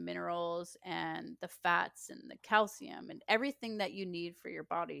vitamins and the minerals and the fats and the calcium and everything that you need for your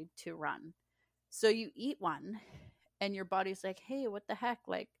body to run. So you eat one and your body's like, hey, what the heck?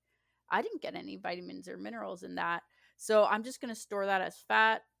 Like, I didn't get any vitamins or minerals in that. So I'm just going to store that as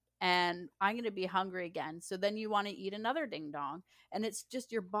fat and I'm going to be hungry again. So then you want to eat another ding dong. And it's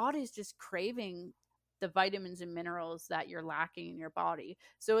just your body's just craving the vitamins and minerals that you're lacking in your body.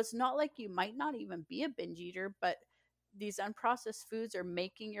 So it's not like you might not even be a binge eater, but these unprocessed foods are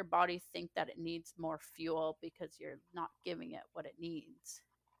making your body think that it needs more fuel because you're not giving it what it needs.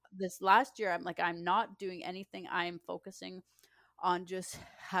 This last year, I'm like, I'm not doing anything. I am focusing on just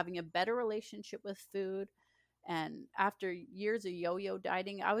having a better relationship with food. And after years of yo yo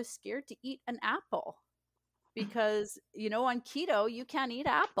dieting, I was scared to eat an apple because, on keto, you can't eat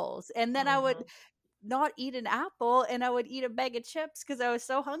apples. And then I would Hmm. not eat an apple and I would eat a bag of chips because I was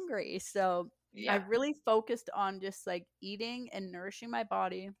so hungry. So I Yeah. really focused on just like eating and nourishing my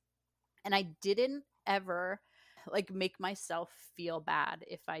body. And I didn't ever like make myself feel bad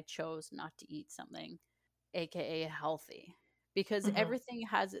if I chose not to eat something, aka healthy, because Hmm. everything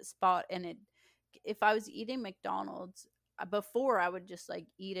has its spot. And if I was eating McDonald's before, I would just like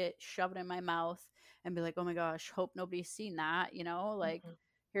eat it, shove it in my mouth, and be like, oh my gosh, hope nobody's seen that, like Hmm.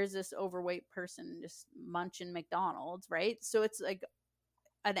 here's this overweight person just munching McDonald's, right? So it's like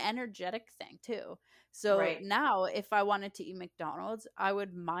an energetic thing too. So Right. now if I wanted to eat McDonald's, I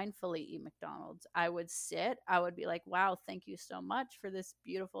would mindfully eat McDonald's. I would sit, I would be like, wow, thank you so much for this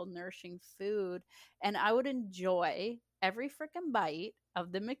beautiful, nourishing food. And I would enjoy every freaking bite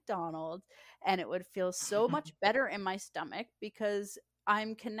of the McDonald's. And it would feel so much better in my stomach because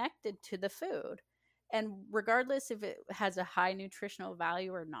I'm connected to the food. And regardless if it has a high nutritional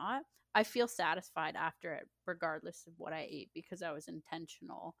value or not, I feel satisfied after it, regardless of what I ate, because I was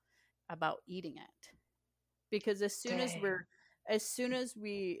intentional about eating it. Because Dang. as soon as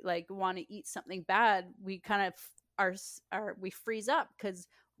we like want to eat something bad, we kind of we freeze up because,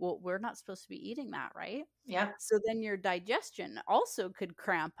 well, we're not supposed to be eating that, right? Yep. So then your digestion also could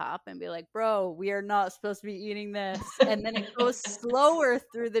cramp up and be like, bro, we are not supposed to be eating this. And then it goes slower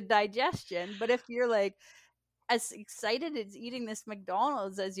through the digestion. But if you're like as excited as eating this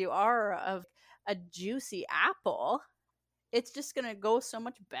McDonald's as you are of a juicy apple, it's just going to go so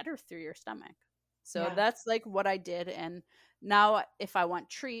much better through your stomach. So Yeah. that's like what I did. And now if I want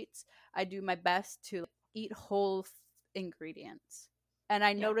treats, I do my best to eat whole ingredients. And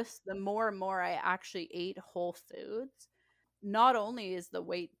I Yeah. noticed the more and more I actually ate whole foods, not only is the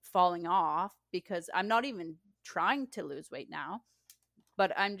weight falling off because I'm not even trying to lose weight now,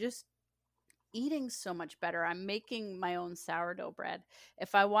 but I'm just eating so much better. I'm making my own sourdough bread.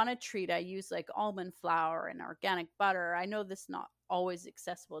 If I want a treat, I use like almond flour and organic butter. I know this is not always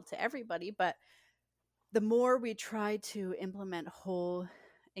accessible to everybody, but the more we try to implement whole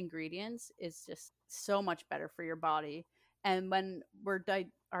ingredients is just so much better for your body. And when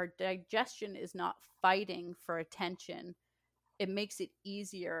our digestion is not fighting for attention, it makes it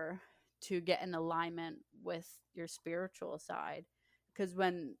easier to get in alignment with your spiritual side. Because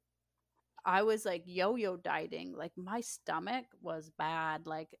when I was like yo-yo dieting, like my stomach was bad.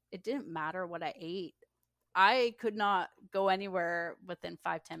 Like it didn't matter what I ate. I could not go anywhere within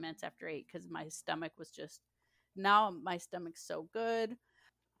 5-10 minutes after 8 because my stomach was just, now my stomach's so good.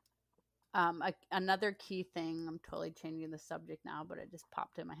 Another key thing, I'm totally changing the subject now, but it just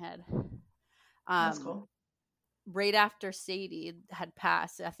popped in my head. That's Um, cool. right after Sadie had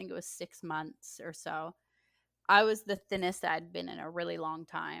passed, I think it was 6 months or so, I was the thinnest I'd been in a really long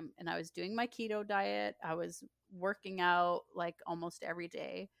time. And I was doing my keto diet. I was working out like almost every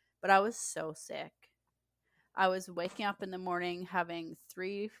day, but I was so sick. I was waking up in the morning having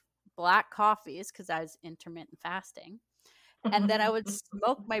 3 black coffees because I was intermittent fasting. And then I would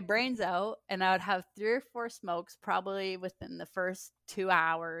smoke my brains out and I would have 3 or 4 smokes probably within the first 2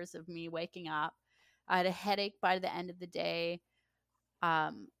 hours of me waking up. I had a headache by the end of the day.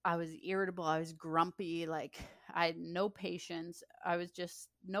 I was irritable. I was grumpy. Like I had no patience. I was just,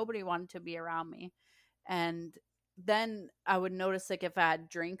 nobody wanted to be around me. And then I would notice like if I had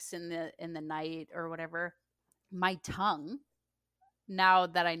drinks in the night or whatever, my tongue, now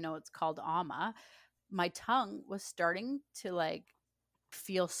that I know it's called ama, my tongue was starting to like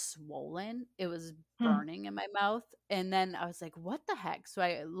feel swollen. It was Hmm. burning in my mouth. And then I was like, what the heck? So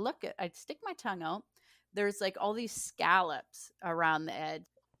I'd stick my tongue out. There's like all these scallops around the edge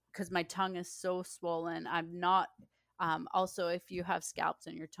because my tongue is so swollen. I'm not, also, if you have scallops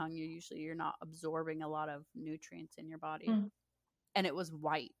in your tongue, you're not absorbing a lot of nutrients in your body. Hmm. And it was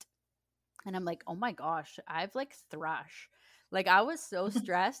white. And I'm like, oh my gosh, I've like thrush. Like I was so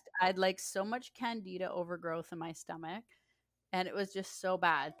stressed. I had like so much candida overgrowth in my stomach and it was just so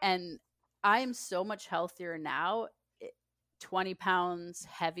bad. And I am so much healthier now, 20 pounds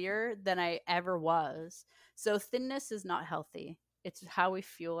heavier than I ever was. So thinness is not healthy. It's how we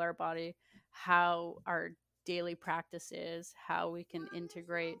fuel our body, how our daily practice is, how we can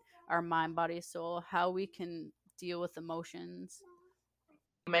integrate our mind, body, soul, how we can deal with emotions.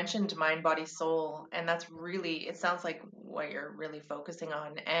 You mentioned mind, body, soul, and that's really, it sounds like what you're really focusing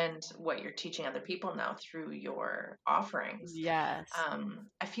on and what you're teaching other people now through your offerings. Yes.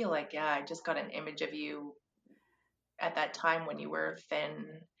 I feel like, yeah, I just got an image of you at that time when you were thin,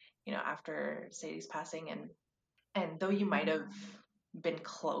 after Sadie's passing, and though you might have been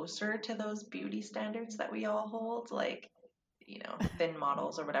closer to those beauty standards that we all hold, like, thin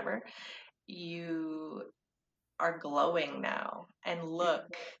models or whatever, you are glowing now and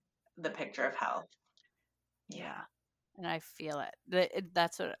look the picture of health. Yeah. Yeah. And I feel it.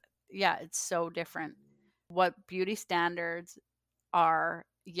 That's what, yeah, it's so different. What beauty standards are,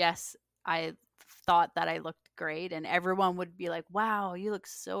 yes, I thought that I looked great, and everyone would be like, wow, you look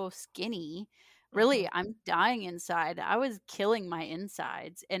so skinny. Hmm. Really, I'm dying inside. I was killing my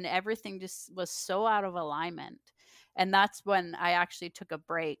insides, and everything just was so out of alignment. And that's when I actually took a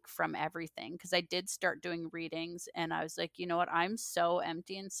break from everything because I did start doing readings, and I was like, you know what? I'm so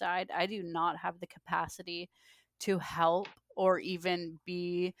empty inside. I do not have the capacity to help or even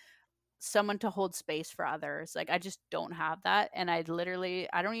be someone to hold space for others. Like I just don't have that. And I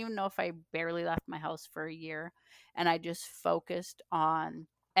don't even know if I barely left my house for a year. And I just focused on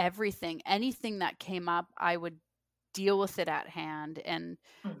everything. Anything that came up, I would deal with it at hand. And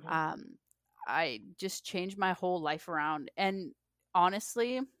Hmm. um, I just changed my whole life around. And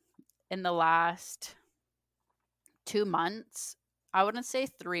honestly, in the last 2 months. I wouldn't say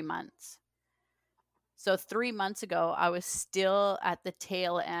 3 months. So 3 months ago, I was still at the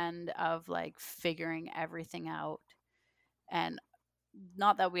tail end of like figuring everything out. And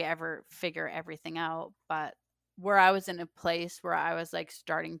not that we ever figure everything out, but where I was in a place where I was like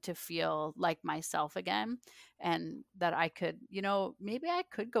starting to feel like myself again, and that I could, maybe I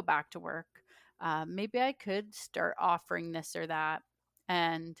could go back to work. Maybe I could start offering this or that.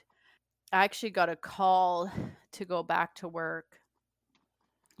 And I actually got a call to go back to work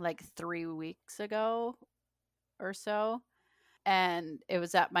like 3 weeks ago or so. And it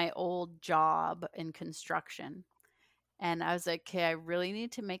was at my old job in construction. And I was like, okay, I really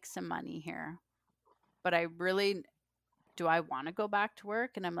need to make some money here. But do I want to go back to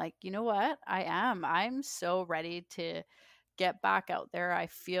work? And I'm like, you know what? I am. I'm so ready to get back out there. I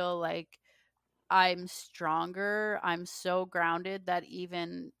feel like I'm stronger. I'm so grounded that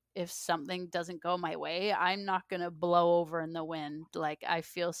even if something doesn't go my way, I'm not going to blow over in the wind. Like, I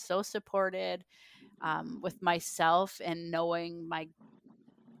feel so supported with myself, and knowing my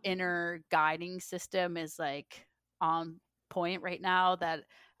inner guiding system is like on point right now, that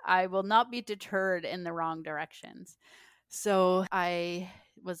I will not be deterred in the wrong directions. So I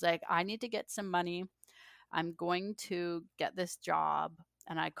was like, I need to get some money. I'm going to get this job.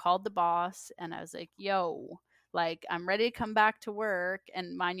 And I called the boss and I was like, yo, like, I'm ready to come back to work.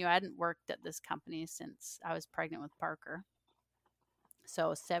 And mind you, I hadn't worked at this company since I was pregnant with Parker.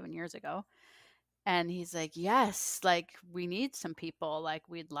 So 7 years ago. And he's like, yes, like, we need some people. Like,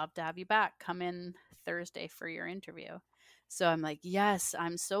 we'd love to have you back. Come in Thursday for your interview. So I'm like, yes,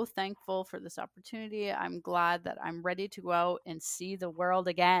 I'm so thankful for this opportunity. I'm glad that I'm ready to go out and see the world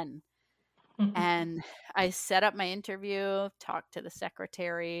again. And I set up my interview, talked to the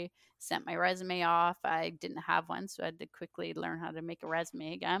secretary, sent my resume off. I didn't have one, so I had to quickly learn how to make a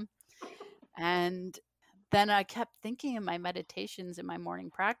resume again. And then I kept thinking in my meditations in my morning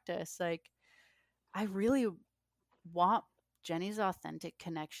practice, like, I really want Jenny's Authentic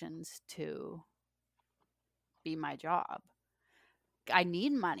Connections to be my job. I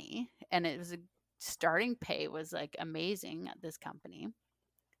need money, and it was starting pay was like amazing at this company.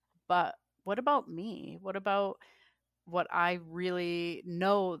 But what about me? What about what I really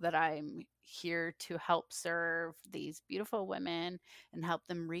know that I'm here to help serve these beautiful women and help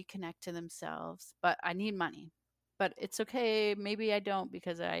them reconnect to themselves? But I need money. But it's okay. Maybe I don't,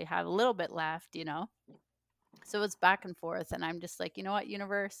 because I have a little bit left, So it's back and forth. And I'm just like, you know what,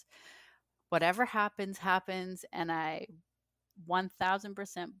 universe, whatever happens, happens. And I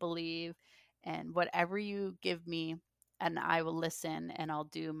 1000% believe, and whatever you give me, and I will listen, and I'll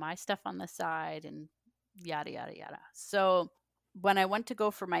do my stuff on the side, and yada, yada, yada. So when I went to go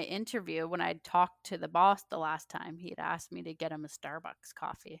for my interview, when I talked to the boss the last time, he'd asked me to get him a Starbucks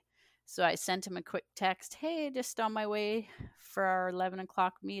coffee. So I sent him a quick text, hey, just on my way for our 11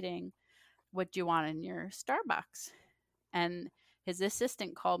 o'clock meeting, what do you want in your Starbucks? And his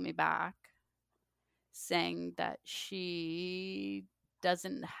assistant called me back saying that she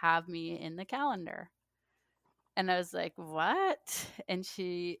doesn't have me in the calendar. And I was like, what? And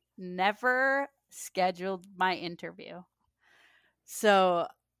she never scheduled my interview. So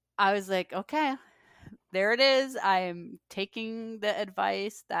I was like, okay, there it is. I am taking the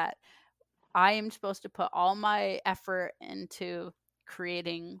advice that I am supposed to put all my effort into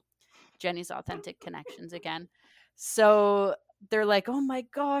creating Jenny's Authentic Connections again. So they're like, oh my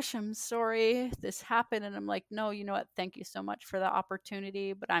gosh, I'm sorry this happened. And I'm like, no, you know what? Thank you so much for the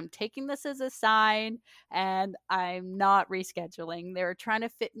opportunity, but I'm taking this as a sign, and I'm not rescheduling. They were trying to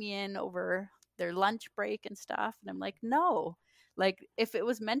fit me in over their lunch break and stuff. And I'm like, no, like, if it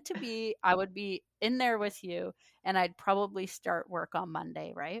was meant to be, I would be in there with you, and I'd probably start work on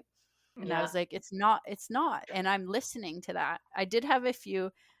Monday, right? And I Yeah. was like, it's not. And I'm listening to that. I did have a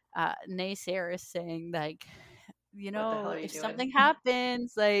few naysayers saying, like, What the hell are you if doing? something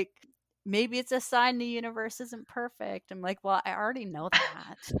happens, like, maybe it's a sign the universe isn't perfect. I'm like, well, I already know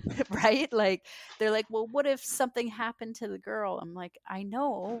that, right? Like, they're like, well, what if something happened to the girl? I'm like, I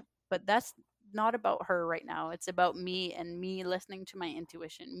know, but that's not about her right now. It's about me, and me listening to my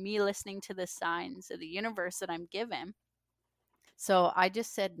intuition, me listening to the signs of the universe that I'm given. So I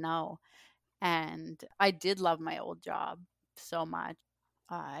just said no. And I did love my old job so much.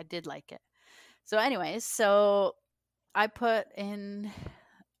 I did like it. So, anyways, so I put in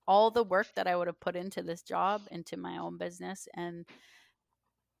all the work that I would have put into this job into my own business, and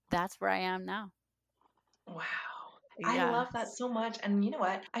that's where I am now. Wow. I Yeah. love that so much. And you know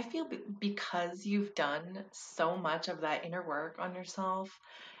what? I feel because you've done so much of that inner work on yourself,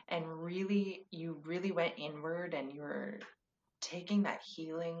 and really, you really went inward, and you were taking that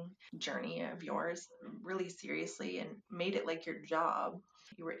healing journey of yours really seriously and made it like your job.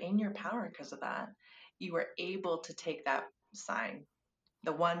 You were in your power because of that. You were able to take that sign,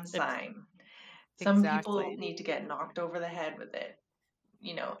 the one Ex- sign. Some people exactly. need to get knocked over the head with it,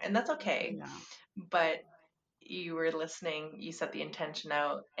 and that's okay. Yeah. But you were listening, you set the intention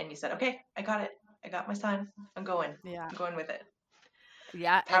out, and you said, okay, I got it. I got my sign. I'm going. Yeah. I'm going with it.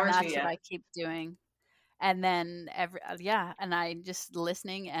 Yeah. And Power to that's you. what I keep doing. And then and I just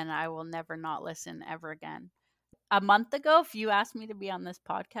listening, and I will never not listen ever again. A month ago, if you asked me to be on this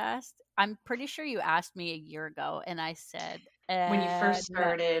podcast, I'm pretty sure you asked me a year ago, and I said, When you first no,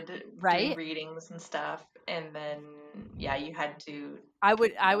 started doing right? readings and stuff, and then, yeah, you had to I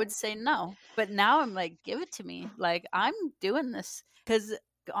no. would say no, but now I'm like, give it to me. Like, I'm doing this because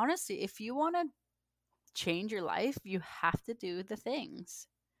honestly, if you want to change your life, you have to do the things.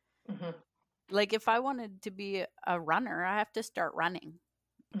 Hmm. Like, if I wanted to be a runner, I have to start running.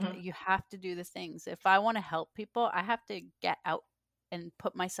 Hmm. You have to do the things. If I want to help people, I have to get out and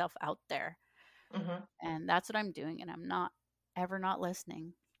put myself out there. Hmm. And that's what I'm doing. And I'm not ever not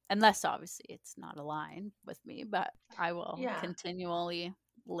listening, unless obviously it's not aligned with me, but I will Yeah. continually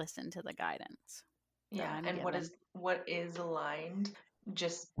listen to the guidance that Yeah. I'm And given. what is aligned,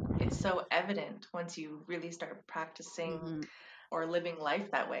 just it's so evident once you really start practicing Hmm. or living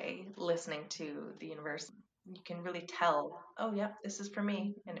life that way, listening to the universe. You can really tell, oh, yep, this is for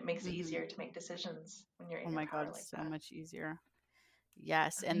me. And it makes it Hmm. easier to make decisions when you're Oh in your my power God, like it's so that. much easier.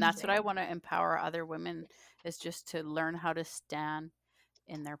 Yes. And that's what I Amazing. want to empower other women, is just to learn how to stand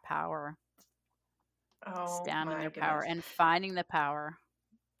in their power, Oh my goodness. and finding the power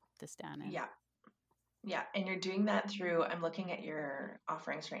to stand in. Yeah. Yeah. And you're doing that through, I'm looking at your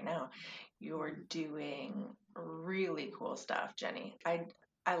offerings right now. You're Mhm. doing really cool stuff, Jenny.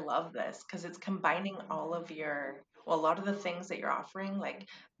 I love this because it's combining all of a lot of the things that you're offering, like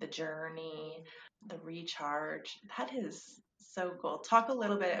the journey, the recharge. That is so cool. Talk a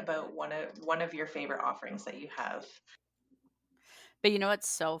little bit about one of your favorite offerings that you have. But you know what's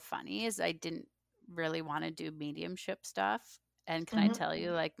so funny is I didn't really want to do mediumship stuff. And can I Hmm. tell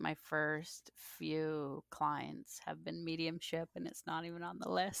you, like, my first few clients have been mediumship, and it's not even on the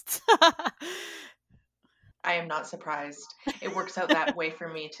list. I am not surprised. It works out that way for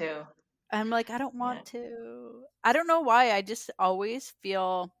me too. I'm like, I don't Yeah. want to. I don't know why. I just always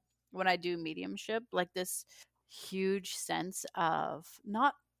feel when I do mediumship like this huge sense of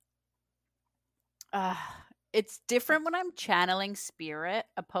not uh it's different when I'm channeling spirit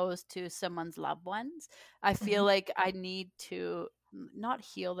opposed to someone's loved ones. I feel Hmm. like I need to not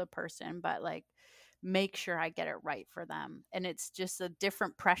heal the person, but like make sure I get it right for them. And it's just a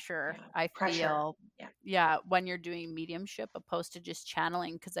different pressure Yeah. I Pressure. feel, Yeah. yeah, when you're doing mediumship opposed to just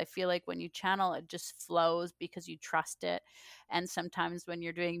channeling. Because I feel like when you channel, it just flows because you trust it. And sometimes when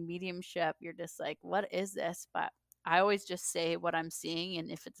you're doing mediumship, you're just like, what is this? But I always just say what I'm seeing,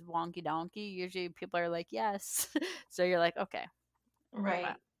 and if it's wonky donkey, usually people are like, yes. So you're like, okay, Right.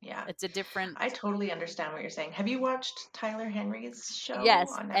 but Yeah. it's a different. I totally understand what you're saying. Have you watched Tyler Henry's show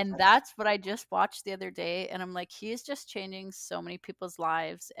Yes, on and Netflix? that's what I just watched the other day, and I'm like, he's just changing so many people's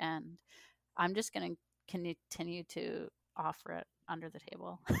lives, and I'm just gonna continue to offer it under the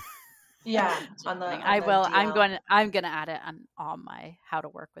table. Yeah, Just kidding. on I the will. DL. I'm gonna add it on all my how to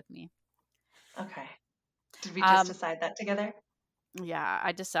work with me. Okay. Did we just Um, decide that together? yeah,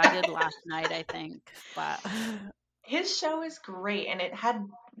 I decided last night, I think, but His show is great, and it had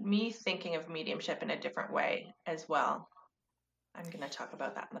me thinking of mediumship in a different way as well. I'm going to talk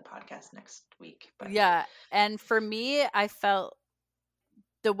about that in the podcast next week, but yeah, and for me, I felt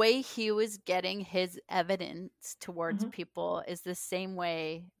the way he was getting his evidence towards hmm. people is the same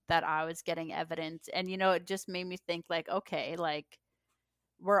way that I was getting evidence. And, it just made me think, like, okay, like,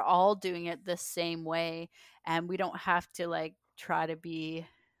 we're all doing it the same way. And we don't have to, like, try to be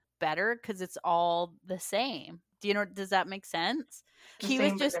better because it's all the same. Does that make sense? The He was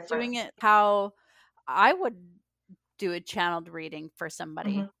same but just different. doing it how I would do a channeled reading for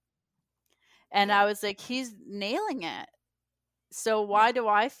somebody. Hmm. And Yeah, I was like, he's nailing it. So why yeah. do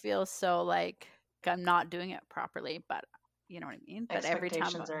I feel so like I'm not doing it properly? But you know what I mean? But every time,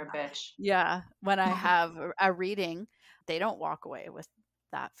 Expectations are a bitch. yeah, when I have a reading, they don't walk away with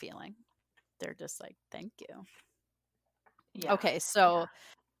that feeling. They're just like, thank you. Yeah, Okay, yeah. so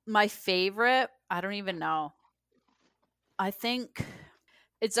my favorite, I don't even know. I think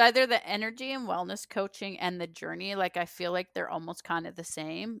it's either the energy and wellness coaching and the journey. Like, I feel like they're almost kind of the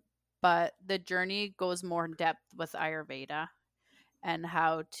same, but the journey goes more in depth with Ayurveda and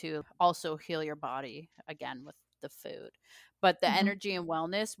how to also heal your body again with the food. But the Hmm. energy and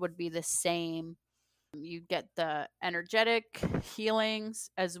wellness would be the same You get the energetic healings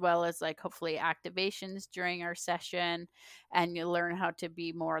as well as like hopefully activations during our session, and you learn how to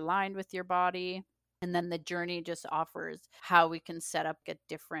be more aligned with your body. And then the journey just offers how we can set up get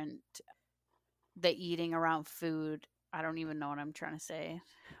different the eating around food. I don't even know what I'm trying to say.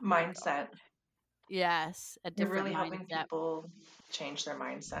 Oh my God. Mindset. Yes, a You're different really helping mindset. people change their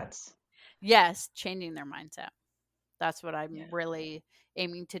mindsets. Yes, changing their mindset. That's what Yeah. I'm really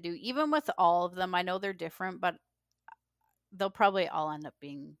aiming to do. Even with all of them, I know they're different, but they'll probably all end up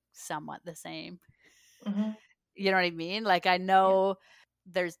being somewhat the same. Hmm. You know what I mean? Like I Yeah. know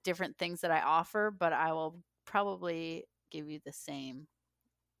there's different things that I offer, but I will probably give you the same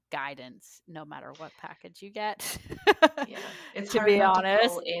guidance no matter what package you get. Yeah. It's To hard be not to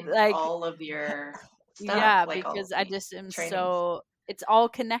pull honest, in like all of your stuff, yeah, like all of because I the just am trainings. so it's all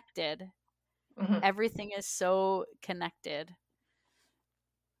connected. Hmm. Everything is so connected.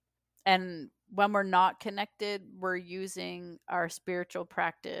 And when we're not connected, we're using our spiritual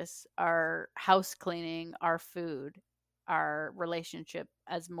practice, our house cleaning, our food, our relationship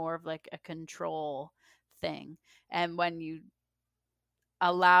as more of like a control thing. And when you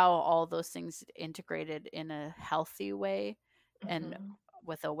allow all those things integrated in a healthy way and Hmm.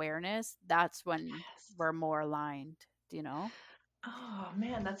 with awareness, that's when Yes. we're more aligned, do you know? Oh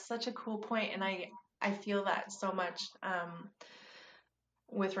man, that's such a cool point, and I feel that so much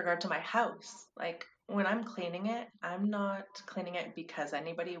with regard to my house. Like when I'm cleaning it, I'm not cleaning it because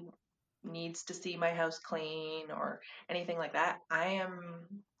anybody needs to see my house clean or anything like that. I am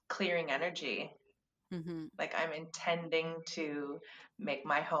clearing energy. Mm-hmm. Like I'm intending to make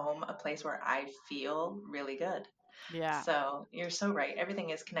my home a place where I feel really good. Yeah. So you're so right. Everything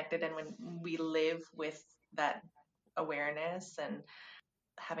is connected, and when we live with that awareness and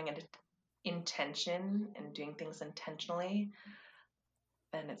having an intention and doing things intentionally,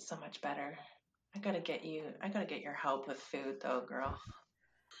 then it's so much better. I gotta get your help with food though, girl.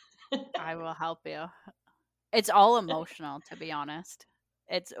 I will help you. It's all emotional, to be honest.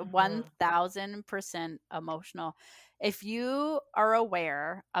 It's Hmm. 1000% emotional. If you are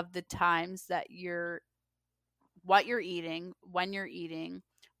aware of the times that what you're eating, when you're eating,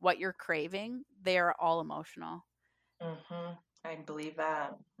 what you're craving, they are all emotional. Hmm. I believe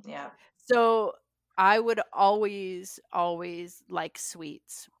that. Yeah. So I would always like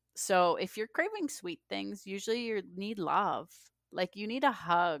sweets. So if you're craving sweet things, usually you need love. Like you need a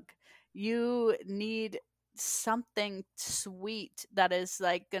hug. You need something sweet that is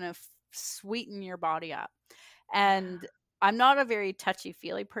like going to sweeten your body up. And I'm not a very touchy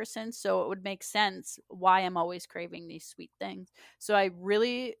feely person, so it would make sense why I'm always craving these sweet things. So I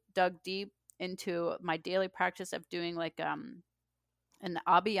really dug deep into my daily practice of doing like an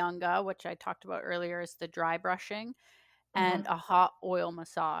abhyanga, which I talked about earlier, is the dry brushing, and Hmm. a hot oil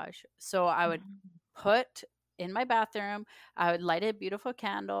massage. So I would put in my bathroom, I would light a beautiful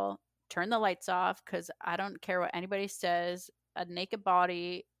candle, turn the lights off because I don't care what anybody says. A naked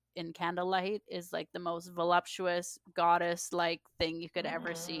body in candlelight is like the most voluptuous goddess like thing you could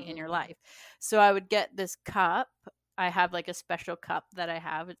ever see in your Hmm. life. So I would get this cup. I have like a special cup that I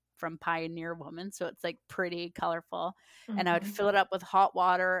have from Pioneer Woman. So it's like pretty colorful. And I would Hmm. fill it up with hot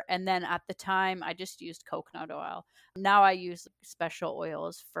water. And then at the time, I just used coconut oil. Now I use special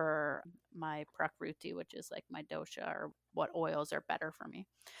oils for my Prakruti, which is like my dosha or what oils are better for me.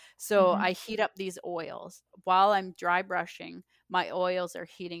 So Hmm. I heat up these oils while I'm dry brushing. My oils are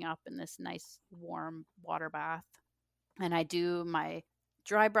heating up in this nice warm water bath. And I do my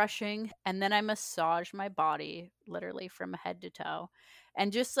dry brushing and then I massage my body literally from head to toe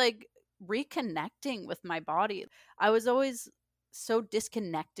and just like reconnecting with my body. I was always so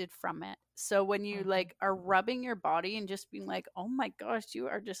disconnected from it. So when you Hmm. like are rubbing your body and just being like, "Oh my gosh, you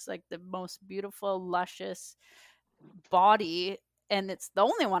are just like the most beautiful luscious body and it's the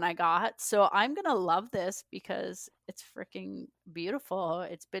only one I got. So I'm going to love this because it's freaking beautiful.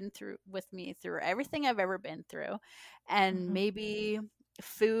 It's been through with me through everything I've ever been through. And Hmm. maybe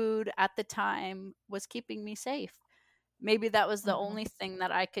food at the time was keeping me safe. Maybe that was the Hmm. only thing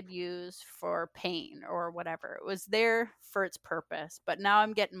that I could use for pain or whatever. It was there for its purpose. But now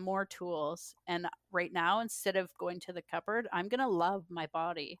I'm getting more tools. And right now, instead of going to the cupboard, I'm going to love my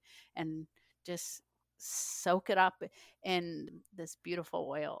body and just soak it up in this beautiful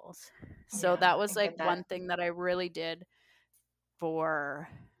oils. So Yeah, that I was like get one that. thing that I really did for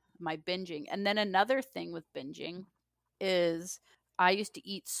my binging. And then another thing with binging is I used to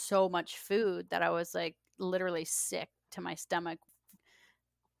eat so much food that I was like literally sick to my stomach.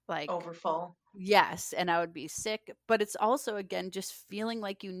 Like, Overfull. yes, and I would be sick. But it's also, again, just feeling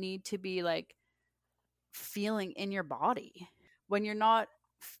like you need to be like feeling in your body. When you're not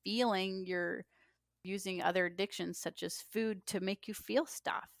feeling, you're using other addictions such as food to make you feel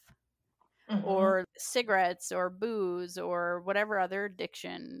stuff, Mm-hmm. or cigarettes or booze or whatever other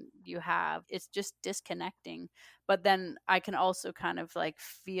addiction you have. It's just disconnecting. But then I can also kind of like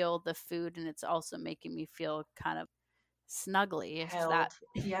feel the food, and it's also making me feel kind of snuggly. If that,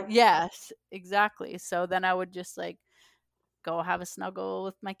 Held. Yep. yes, exactly. So then I would just like go have a snuggle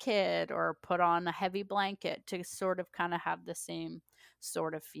with my kid or put on a heavy blanket to sort of kind of have the same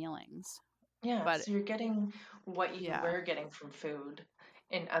sort of feelings. Yeah. But So you're getting what you yeah, were getting from food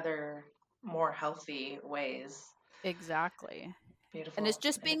in other more healthy ways. exactly. And it's Beautiful.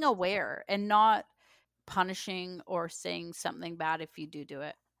 just And being it's aware and not punishing or saying something bad if you do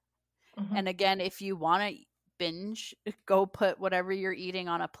it. mm-hmm. And again, if you want to binge, go put whatever you're eating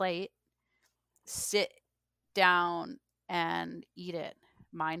on a plate, sit down and eat it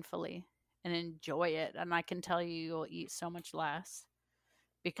mindfully and enjoy it. And I can tell you, you'll eat so much less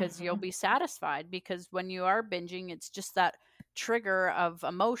because you'll Mm-hmm. be satisfied. Because when you are binging, it's just that trigger of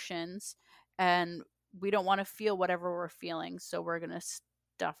emotions, and we don't want to feel whatever we're feeling. So we're going to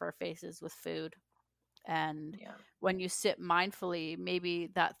stuff our faces with food. And Yeah. when you sit mindfully, maybe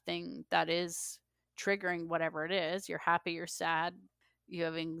that thing that is triggering whatever it is, you're happy, you're sad, you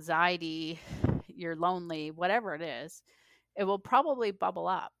have anxiety, you're lonely, whatever it is, it will probably bubble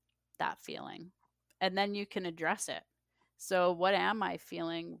up, that feeling. And then you can address it. So, what am I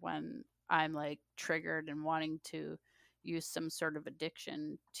feeling when I'm like triggered and wanting to use some sort of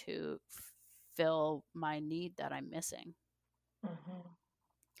addiction to fill my need that I'm missing? Mm-hmm.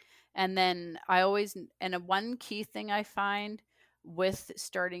 And then I always, and one key thing I find with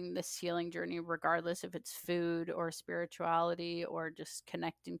starting this healing journey, regardless if it's food or spirituality or just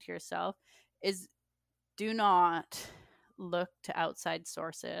connecting to yourself, is do not look to outside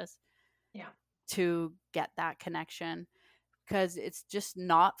sources Yeah. to get that connection, because it's just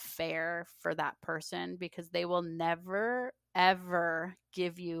not fair for that person, because they will never ever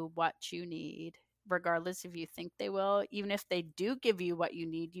give you what you need, regardless if you think they will. Even if they do give you what you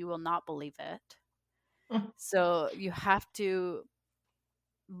need, you will not believe it. Mm-hmm. So you have to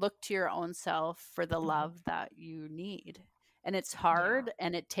look to your own self for the love that you need. And it's Yeah. hard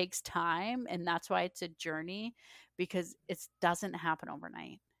and it takes time, and that's why it's a journey, because it doesn't happen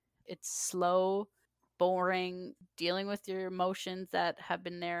overnight. It's slow, boring, dealing with your emotions that have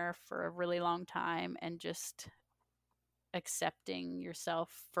been there for a really long time, and just accepting yourself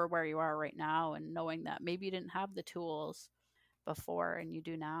for where you are right now, and knowing that maybe you didn't have the tools before and you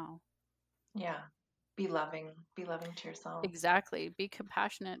do now. Yeah. Be loving. Be loving to yourself. Exactly. Be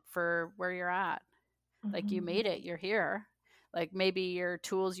compassionate for where you're at. Like, you Mm-hmm. made it, you're here. Like, maybe your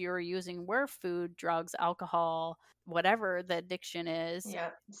tools you were using were food, drugs, alcohol, whatever the addiction is,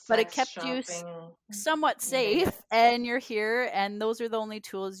 Yeah. but it Sex, kept you shopping, somewhat you name safe, it. and you're here, and those are the only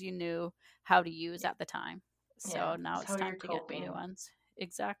tools you knew how to use Yeah. at the time. Yeah. So now It's it's how time you're to get new coping. ones.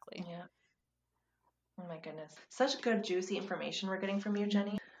 Exactly. Yeah. Oh my goodness. Such good, juicy information we're getting from you,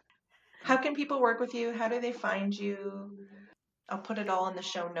 Jenny. How can people work with you? How do they find you? I'll put it all in the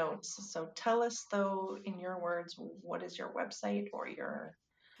show notes. So tell us, though, in your words, what is your website or your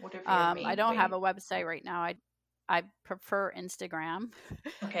whatever your I main don't have way? a website right now. I prefer Instagram.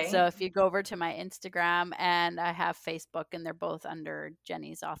 So Okay. if you go over to my Instagram, and I have Facebook, and they're both under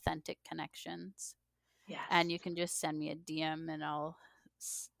Jenny's Authentic Connections. Yes. And you can just send me a DM, and I'll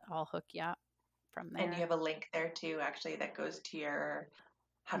hook you up from And you there. have a link there too, actually, that goes to your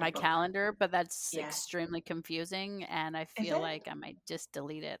how to My book. calendar, but that's Yes. extremely confusing, and I Is feel it? like I might just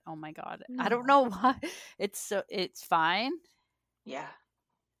delete it. Oh my god. I don't No. know why. It's fine. Yeah.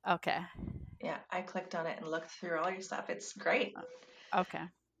 Okay. Yeah. I clicked on it and looked through all your stuff. It's great. Okay.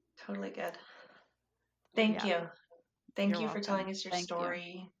 Totally good. Thank Yeah. you. Thank You're you for welcome. telling us your Thank you.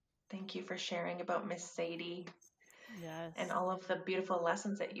 story. Thank you for sharing about Miss Sadie and Yes. all of the beautiful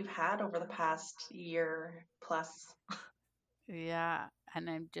lessons that you've had over the past year plus. Yeah, and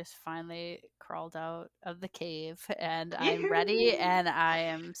I'm just finally crawled out of the cave, and I'm ready, Yoo-hoo! and I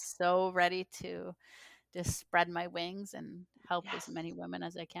am so ready to just spread my wings and help as Yes. many women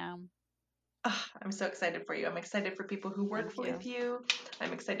as I can. Ah, I'm so excited for you. I'm excited for people who work Thank with you. you.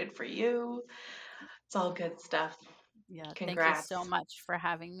 I'm excited for you. It's all good stuff. Yeah, thank you so Congrats. much for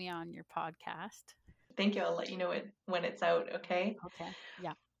having me on your podcast. Thank you. I'll let you know it when it's out, okay? Okay.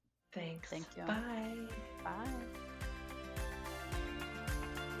 Yeah, Thanks. thank you. Bye. Bye.